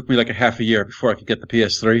 and then it took me like a half a year before I could get the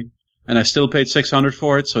PS3. And I still paid $600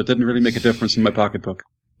 for it, so it didn't really make a difference in my pocketbook.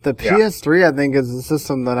 The PS3, I think, is the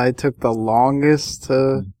system that I took the longest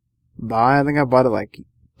to buy. I think I bought it like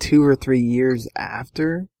 2 or 3 years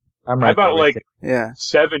after. I bought it like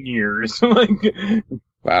 7 years.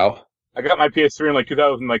 Wow. I got my PS3 in like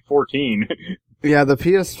 2014. Yeah, the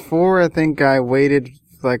PS4, I think I waited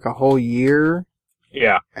like a whole year.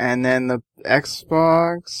 Yeah. And then the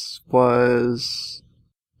Xbox was,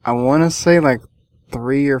 I want to say like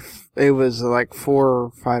 4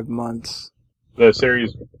 or 5 months. The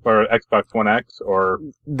Series or Xbox One X or?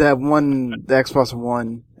 The Xbox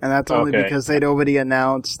One. And that's only because they'd already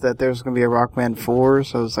announced that there's going to be a Rockman 4,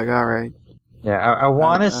 so I was like, alright. Yeah, I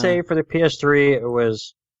want to say for the PS3, it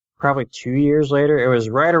was probably 2 years later. It was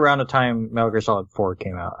right around the time Metal Gear Solid 4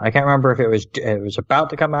 came out. I can't remember if it was about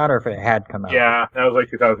to come out or if it had come out. Yeah, that was like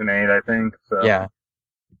 2008, I think. So. Yeah.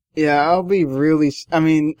 Yeah, I'll be really... I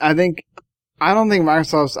mean, I still think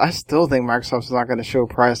Microsoft's not going to show a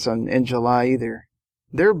price in July either.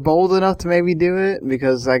 They're bold enough to maybe do it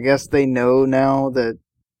because I guess they know now that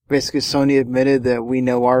basically Sony admitted that we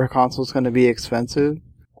know our console's going to be expensive.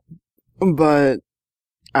 But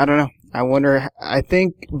I don't know. I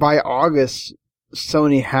think by August,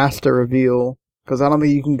 Sony has to reveal, because I don't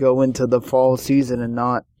think you can go into the fall season and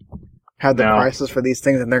not have the prices for these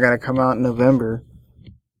things, and they're going to come out in November.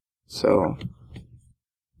 So,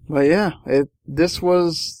 but yeah, I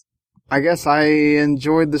guess I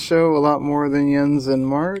enjoyed the show a lot more than Jens and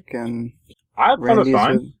Mark, and I thought it was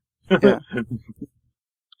fine. Yeah.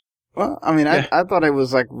 Well, I mean, I thought it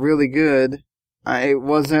was like really good. It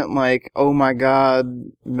wasn't like, oh my god,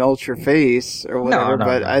 melt your face or whatever,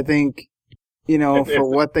 but I think, for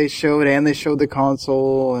what they showed, and they showed the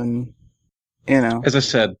console, and, As I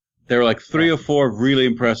said, there were like 3 or 4 really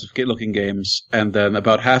impressive looking games, and then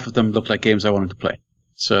about half of them looked like games I wanted to play.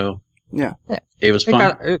 So, yeah. It was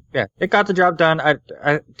fun. It got the job done.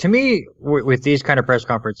 To me, with these kind of press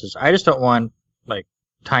conferences, I just don't want, like,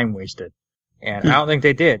 time wasted. And I don't think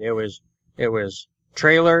they did. It was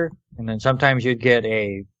trailer, and then sometimes you'd get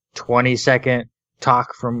a 20-second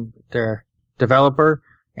talk from their developer,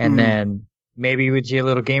 and then maybe you would see a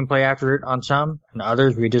little gameplay after it on some, and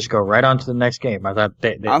others we just go right on to the next game. I thought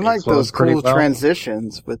I like those cool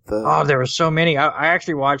transitions with the... Oh, there were so many. I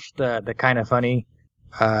actually watched the kind of funny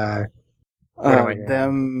the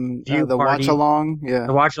watch along, yeah.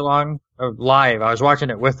 The watch along live. I was watching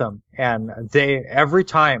it with them, and every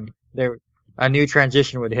time a new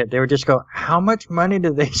transition would hit, they would just go, how much money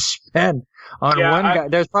did they spend on one guy?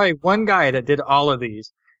 There's probably one guy that did all of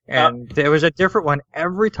these, and there was a different one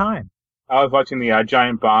every time. I was watching the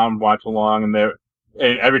Giant Bomb watch along, and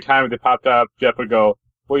every time they popped up, Jeff would go,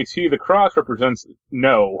 well, you see, the cross represents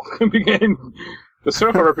no. The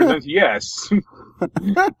circle represents yes.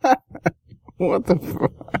 What the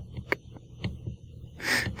fuck?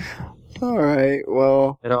 Alright,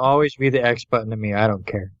 well... It'll always be the X button to me. I don't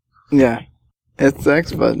care. Yeah. It's the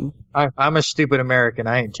X button. I'm a stupid American.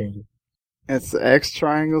 I ain't changing. It's the X,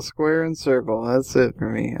 triangle, square, and circle. That's it for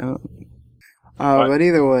me. But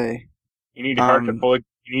either way... You need heart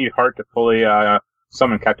to fully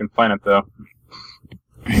summon Captain Planet, though.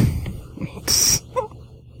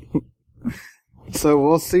 So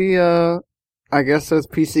we'll see, I guess this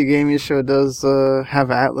PC Gaming Show does have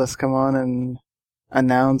Atlas come on and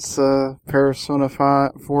announce Persona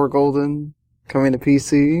 4 Golden coming to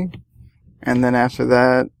PC. And then after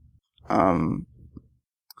that, yeah.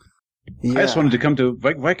 I just wanted to come to...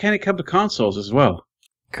 Why can't it come to consoles as well?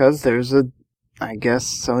 Because I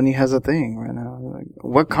guess Sony has a thing right now. Like,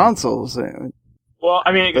 what consoles? Well,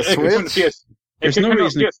 I mean, it could come to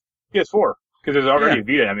PS4, because there's already a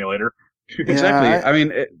Vita emulator. Exactly. I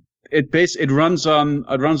mean, it runs on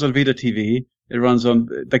Vita TV. It runs on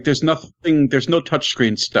there's nothing. There's no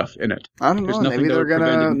touchscreen stuff in it. I don't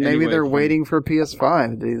know. Maybe they're waiting for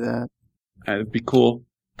PS5 to do that. It'd be cool.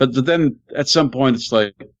 But then at some point it's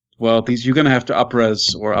like, well, you're gonna have to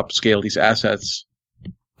up-res or upscale these assets.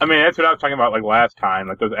 I mean, that's what I was talking about like last time.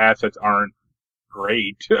 Like those assets aren't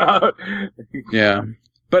great. Yeah,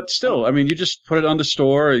 but still, I mean, you just put it on the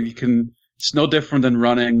store. You can. It's no different than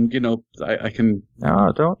running. I can.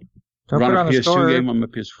 No, don't run put it a on the PS2 store. game on my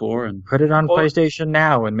PS4 and Put it on PlayStation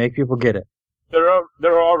Now and make people get it. There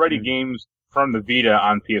are already games from the Vita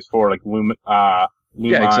on PS4, like Lumine,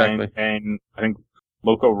 exactly. and I think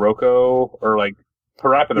Loco Roco, or like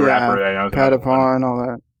Parappa the Rapper. I know Patapon, all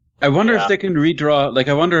that. I wonder if they can redraw. Like,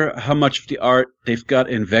 I wonder how much of the art they've got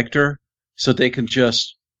in vector, so they can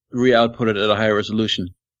just re-output it at a higher resolution.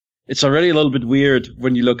 It's already a little bit weird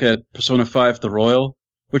when you look at Persona 5 The Royal,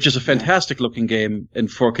 which is a fantastic looking game in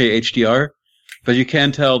 4K HDR, but you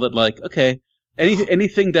can tell that, like, okay,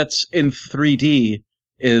 anything that's in 3D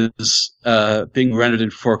is being rendered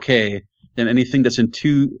in 4K, and anything that's in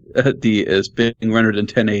 2D is being rendered in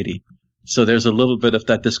 1080. So there's a little bit of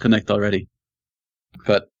that disconnect already.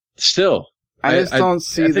 But still, I just don't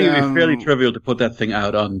see. I think it'd be fairly trivial to put that thing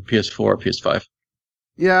out on PS4 or PS5.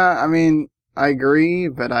 Yeah, I mean, I agree,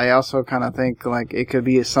 but I also kind of think like it could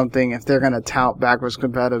be something if they're going to tout backwards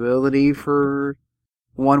compatibility for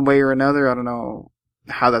one way or another. I don't know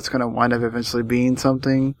how that's going to wind up eventually being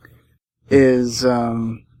something. I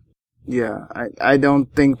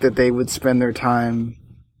don't think that they would spend their time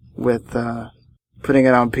with putting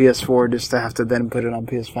it on PS4 just to have to then put it on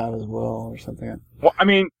PS5 as well or something. Well, I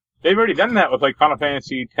mean, they've already done that with like Final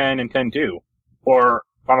Fantasy X and X-2, or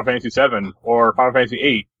Final Fantasy VII, or Final Fantasy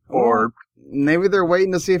VIII, or... Maybe they're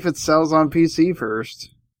waiting to see if it sells on PC first,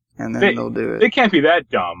 and then they'll do it. They can't be that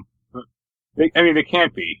dumb. They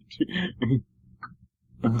can't be.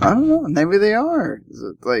 I don't know. Maybe they are.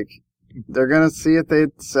 Like, they're gonna see if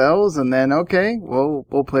it sells, and then, okay, we'll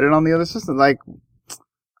put it on the other system. Like,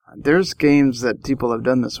 there's games that people have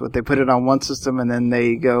done this with. They put it on one system, and then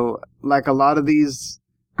they go... Like, a lot of these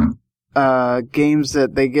games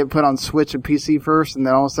that they get put on Switch and PC first, and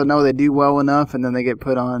then all of a sudden, they do well enough, and then they get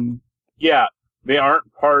put on... Yeah, they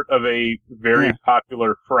aren't part of a very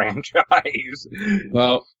popular franchise.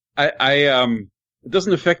 Well, it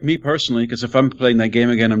doesn't affect me personally, because if I'm playing that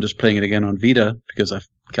game again, I'm just playing it again on Vita, because I've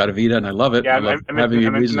got a Vita and I love it. Yeah, I love having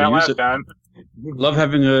a reason to use it. Love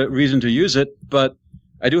having a reason to use it, but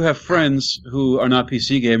I do have friends who are not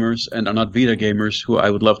PC gamers and are not Vita gamers who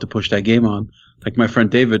I would love to push that game on. Like my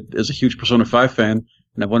friend David is a huge Persona 5 fan,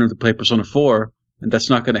 and I want him to play Persona 4, and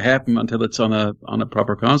that's not going to happen until it's on a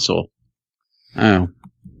proper console. Oh.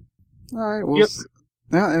 Alright,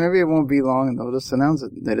 maybe it won't be long, they'll just announce it.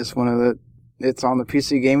 They just want it's on the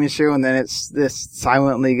PC gaming show, and then this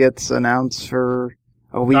silently gets announced for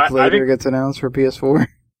a week later, gets announced for PS4.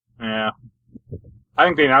 Yeah. I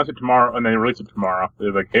think they announce it tomorrow, and they release it tomorrow.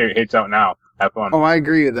 They're like, hey, it's out now. Have fun. Oh, I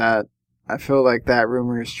agree with that. I feel like that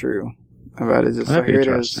rumor is true about it. Just so here it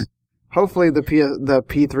is. Hopefully the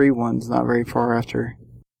P3 one's not very far after.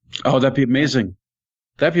 Oh, that'd be amazing.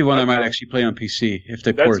 That'd be one I might actually play on PC if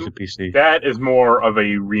they port it to PC. That is more of a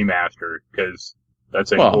remaster, because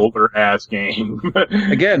that's an older-ass game.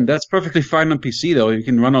 Again, that's perfectly fine on PC, though. You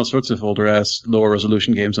can run all sorts of older-ass,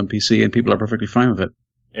 lower-resolution games on PC, and people are perfectly fine with it.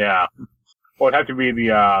 Yeah. Well, it'd have to be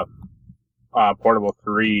the Portable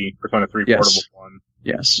 3, Persona 3 Portable one.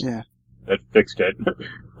 Yes. Yeah. That fixed it.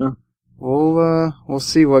 We'll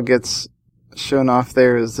see what gets shown off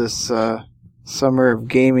there as this Summer of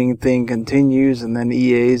Gaming thing continues, and then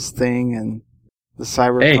EA's thing, and the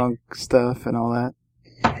Cyberpunk stuff, and all that.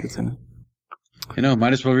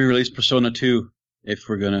 Might as well re-release Persona 2 if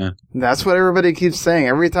we're gonna... That's what everybody keeps saying.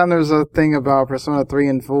 Every time there's a thing about Persona 3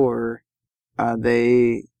 and 4,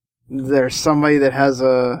 there's somebody that has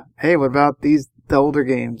hey, what about the older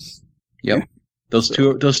games? Yep. Those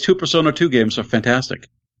two Persona 2 games are fantastic.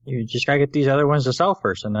 You just gotta get these other ones to sell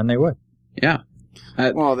first, and then they would. Yeah.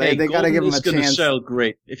 Well, they gotta give them a chance. It's gonna sell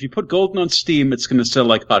great. If you put Golden on Steam, it's gonna sell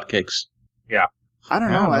like hotcakes. Yeah. I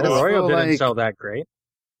don't know. Royal didn't sell that great.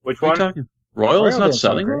 Which one? Royal is not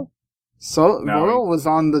selling well? Royal was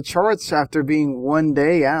on the charts after being one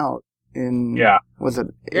day out in... Yeah. Was it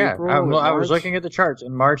April? Yeah, I was looking at the charts.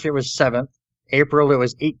 In March, it was 7th. April, it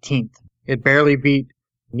was 18th. It barely beat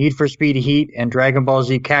Need for Speed Heat and Dragon Ball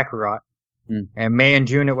Z Kakarot. And May and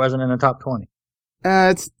June, it wasn't in the top 20.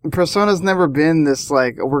 Persona's never been this,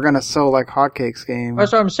 like, we're gonna sell like hotcakes game.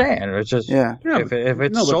 That's what I'm saying. It's just, if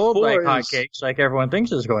it's sold like hotcakes, like everyone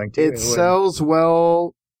thinks it's going to. It sells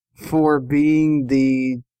well for being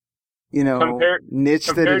the, niche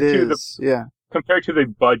that it is. compared to the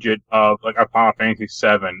budget of like a Final Fantasy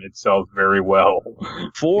VII, it sells very well.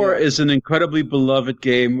 4 is an incredibly beloved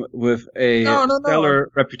game with a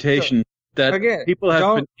stellar reputation that people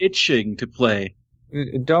have been itching to play.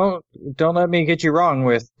 Don't let me get you wrong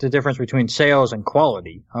with the difference between sales and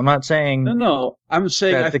quality. I'm not saying No. I'm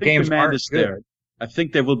saying I think demand is there. I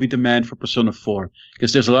think there will be demand for Persona 4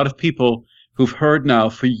 because there's a lot of people who've heard now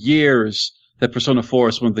for years that Persona 4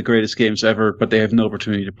 is one of the greatest games ever, but they have no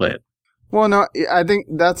opportunity to play it. Well, no, I think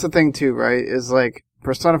that's the thing too, right? Is like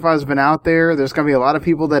Persona 5 has been out there. There's going to be a lot of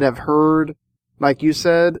people that have heard, like you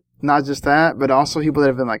said, not just that, but also people that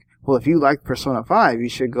have been like, well, if you like Persona 5, you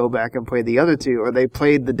should go back and play the other two. Or they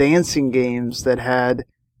played the dancing games that had,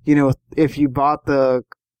 if you bought the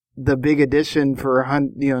big edition for,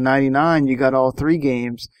 99, you got all 3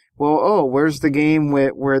 games. Well, where's the game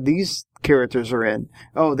where these characters are in?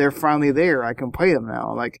 Oh, they're finally there. I can play them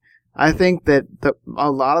now. Like, I think that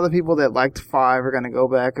a lot of the people that liked 5 are going to go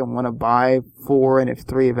back and want to buy 4, and if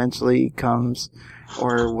 3 eventually comes,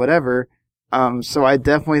 or whatever. So I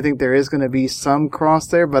definitely think there is going to be some cross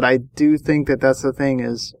there, but I do think that that's the thing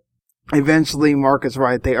is, eventually Mark is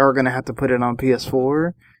right. They are going to have to put it on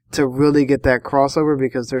PS4 to really get that crossover,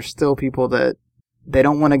 because there's still people that they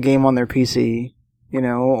don't want a game on their PC,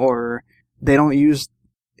 or they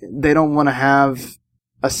don't want to have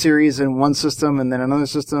a series in one system and then another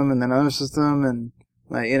system and then another system, and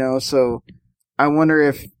so I wonder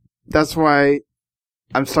if that's why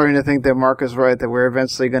I'm starting to think that Mark is right, that we're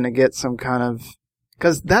eventually going to get some kind of,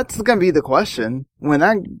 because that's going to be the question when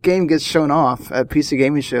that game gets shown off at PC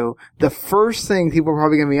Gaming Show. The first thing people are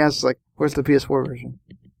probably going to be asked is like, where's the PS4 version?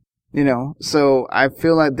 So I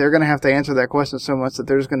feel like they're going to have to answer that question so much that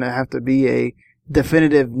there's going to have to be a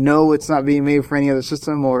definitive no, it's not being made for any other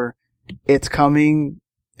system, or it's coming,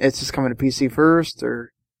 it's just coming to PC first,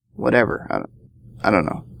 or whatever. I don't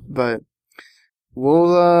know, but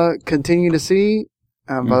we'll continue to see.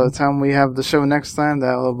 By the time we have the show next time,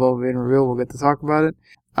 that will be revealed. We'll get to talk about it.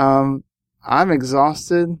 I'm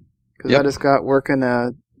exhausted because I just got working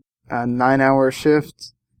a 9-hour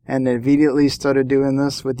shift and immediately started doing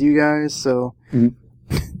this with you guys. So,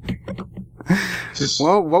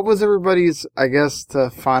 well, what was everybody's, I guess, to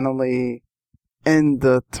finally end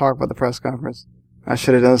the talk about the press conference? I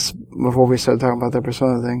should have done this before we started talking about the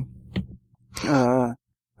Persona thing.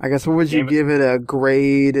 I guess, what would you give it a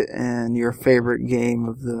grade and your favorite game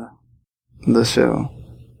of the show?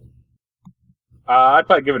 I'd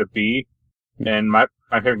probably give it a B, and my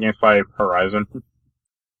favorite game is probably Horizon.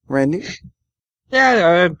 Randy?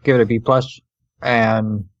 Yeah, I'd give it a B+,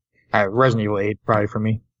 and Resident Evil 8 probably for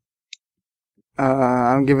me.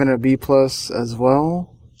 I'm giving it a B+ as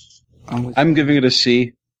well. I'm giving it a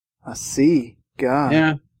C. A C? God.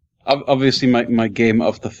 Yeah. Obviously, my game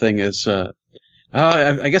of the thing is...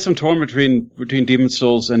 I guess I'm torn between Demon's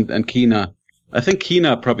Souls and Kena. I think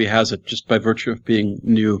Kena probably has it just by virtue of being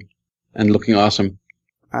new and looking awesome.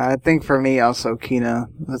 I think for me also Kena.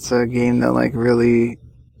 That's a game that really...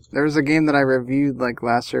 There was a game that I reviewed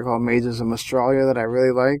last year called Mages of Australia that I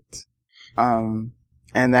really liked. And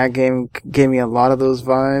that game gave me a lot of those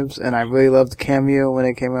vibes, and I really loved Cameo when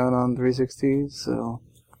it came out on 360. So,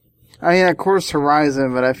 I mean, of course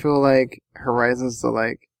Horizon, but I feel like Horizon's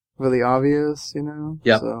the really obvious,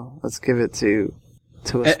 Yeah. So let's give it to a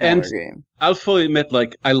smaller game. I'll fully admit,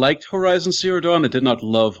 I liked Horizon Zero Dawn. I did not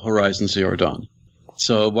love Horizon Zero Dawn.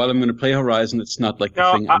 So while I'm going to play Horizon, it's not the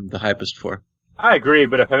thing I'm the hypest for. I agree,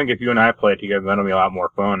 but I think if you and I play it together, that'll be a lot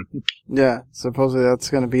more fun. Yeah, supposedly that's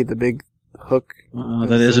going to be the big hook.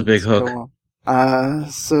 That is a big hook.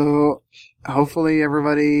 So hopefully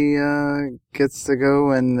everybody gets to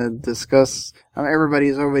go and discuss.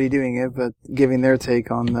 Everybody's already doing it, but giving their take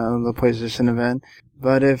on the PlayStation event.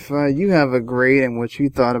 But if you have a grade and what you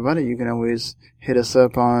thought about it, you can always hit us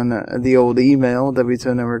up on the old email,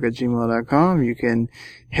 wtnetwork@gmail.com. You can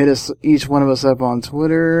hit each one of us up on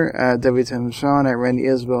Twitter at WTMSean, at Randy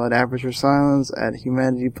Isbell, at Aperture Silence, at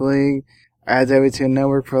Humanity Plague, at WTN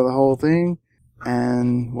Network for the whole thing.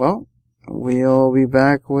 And, well, we'll be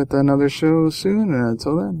back with another show soon. And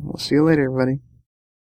until then, we'll see you later, everybody.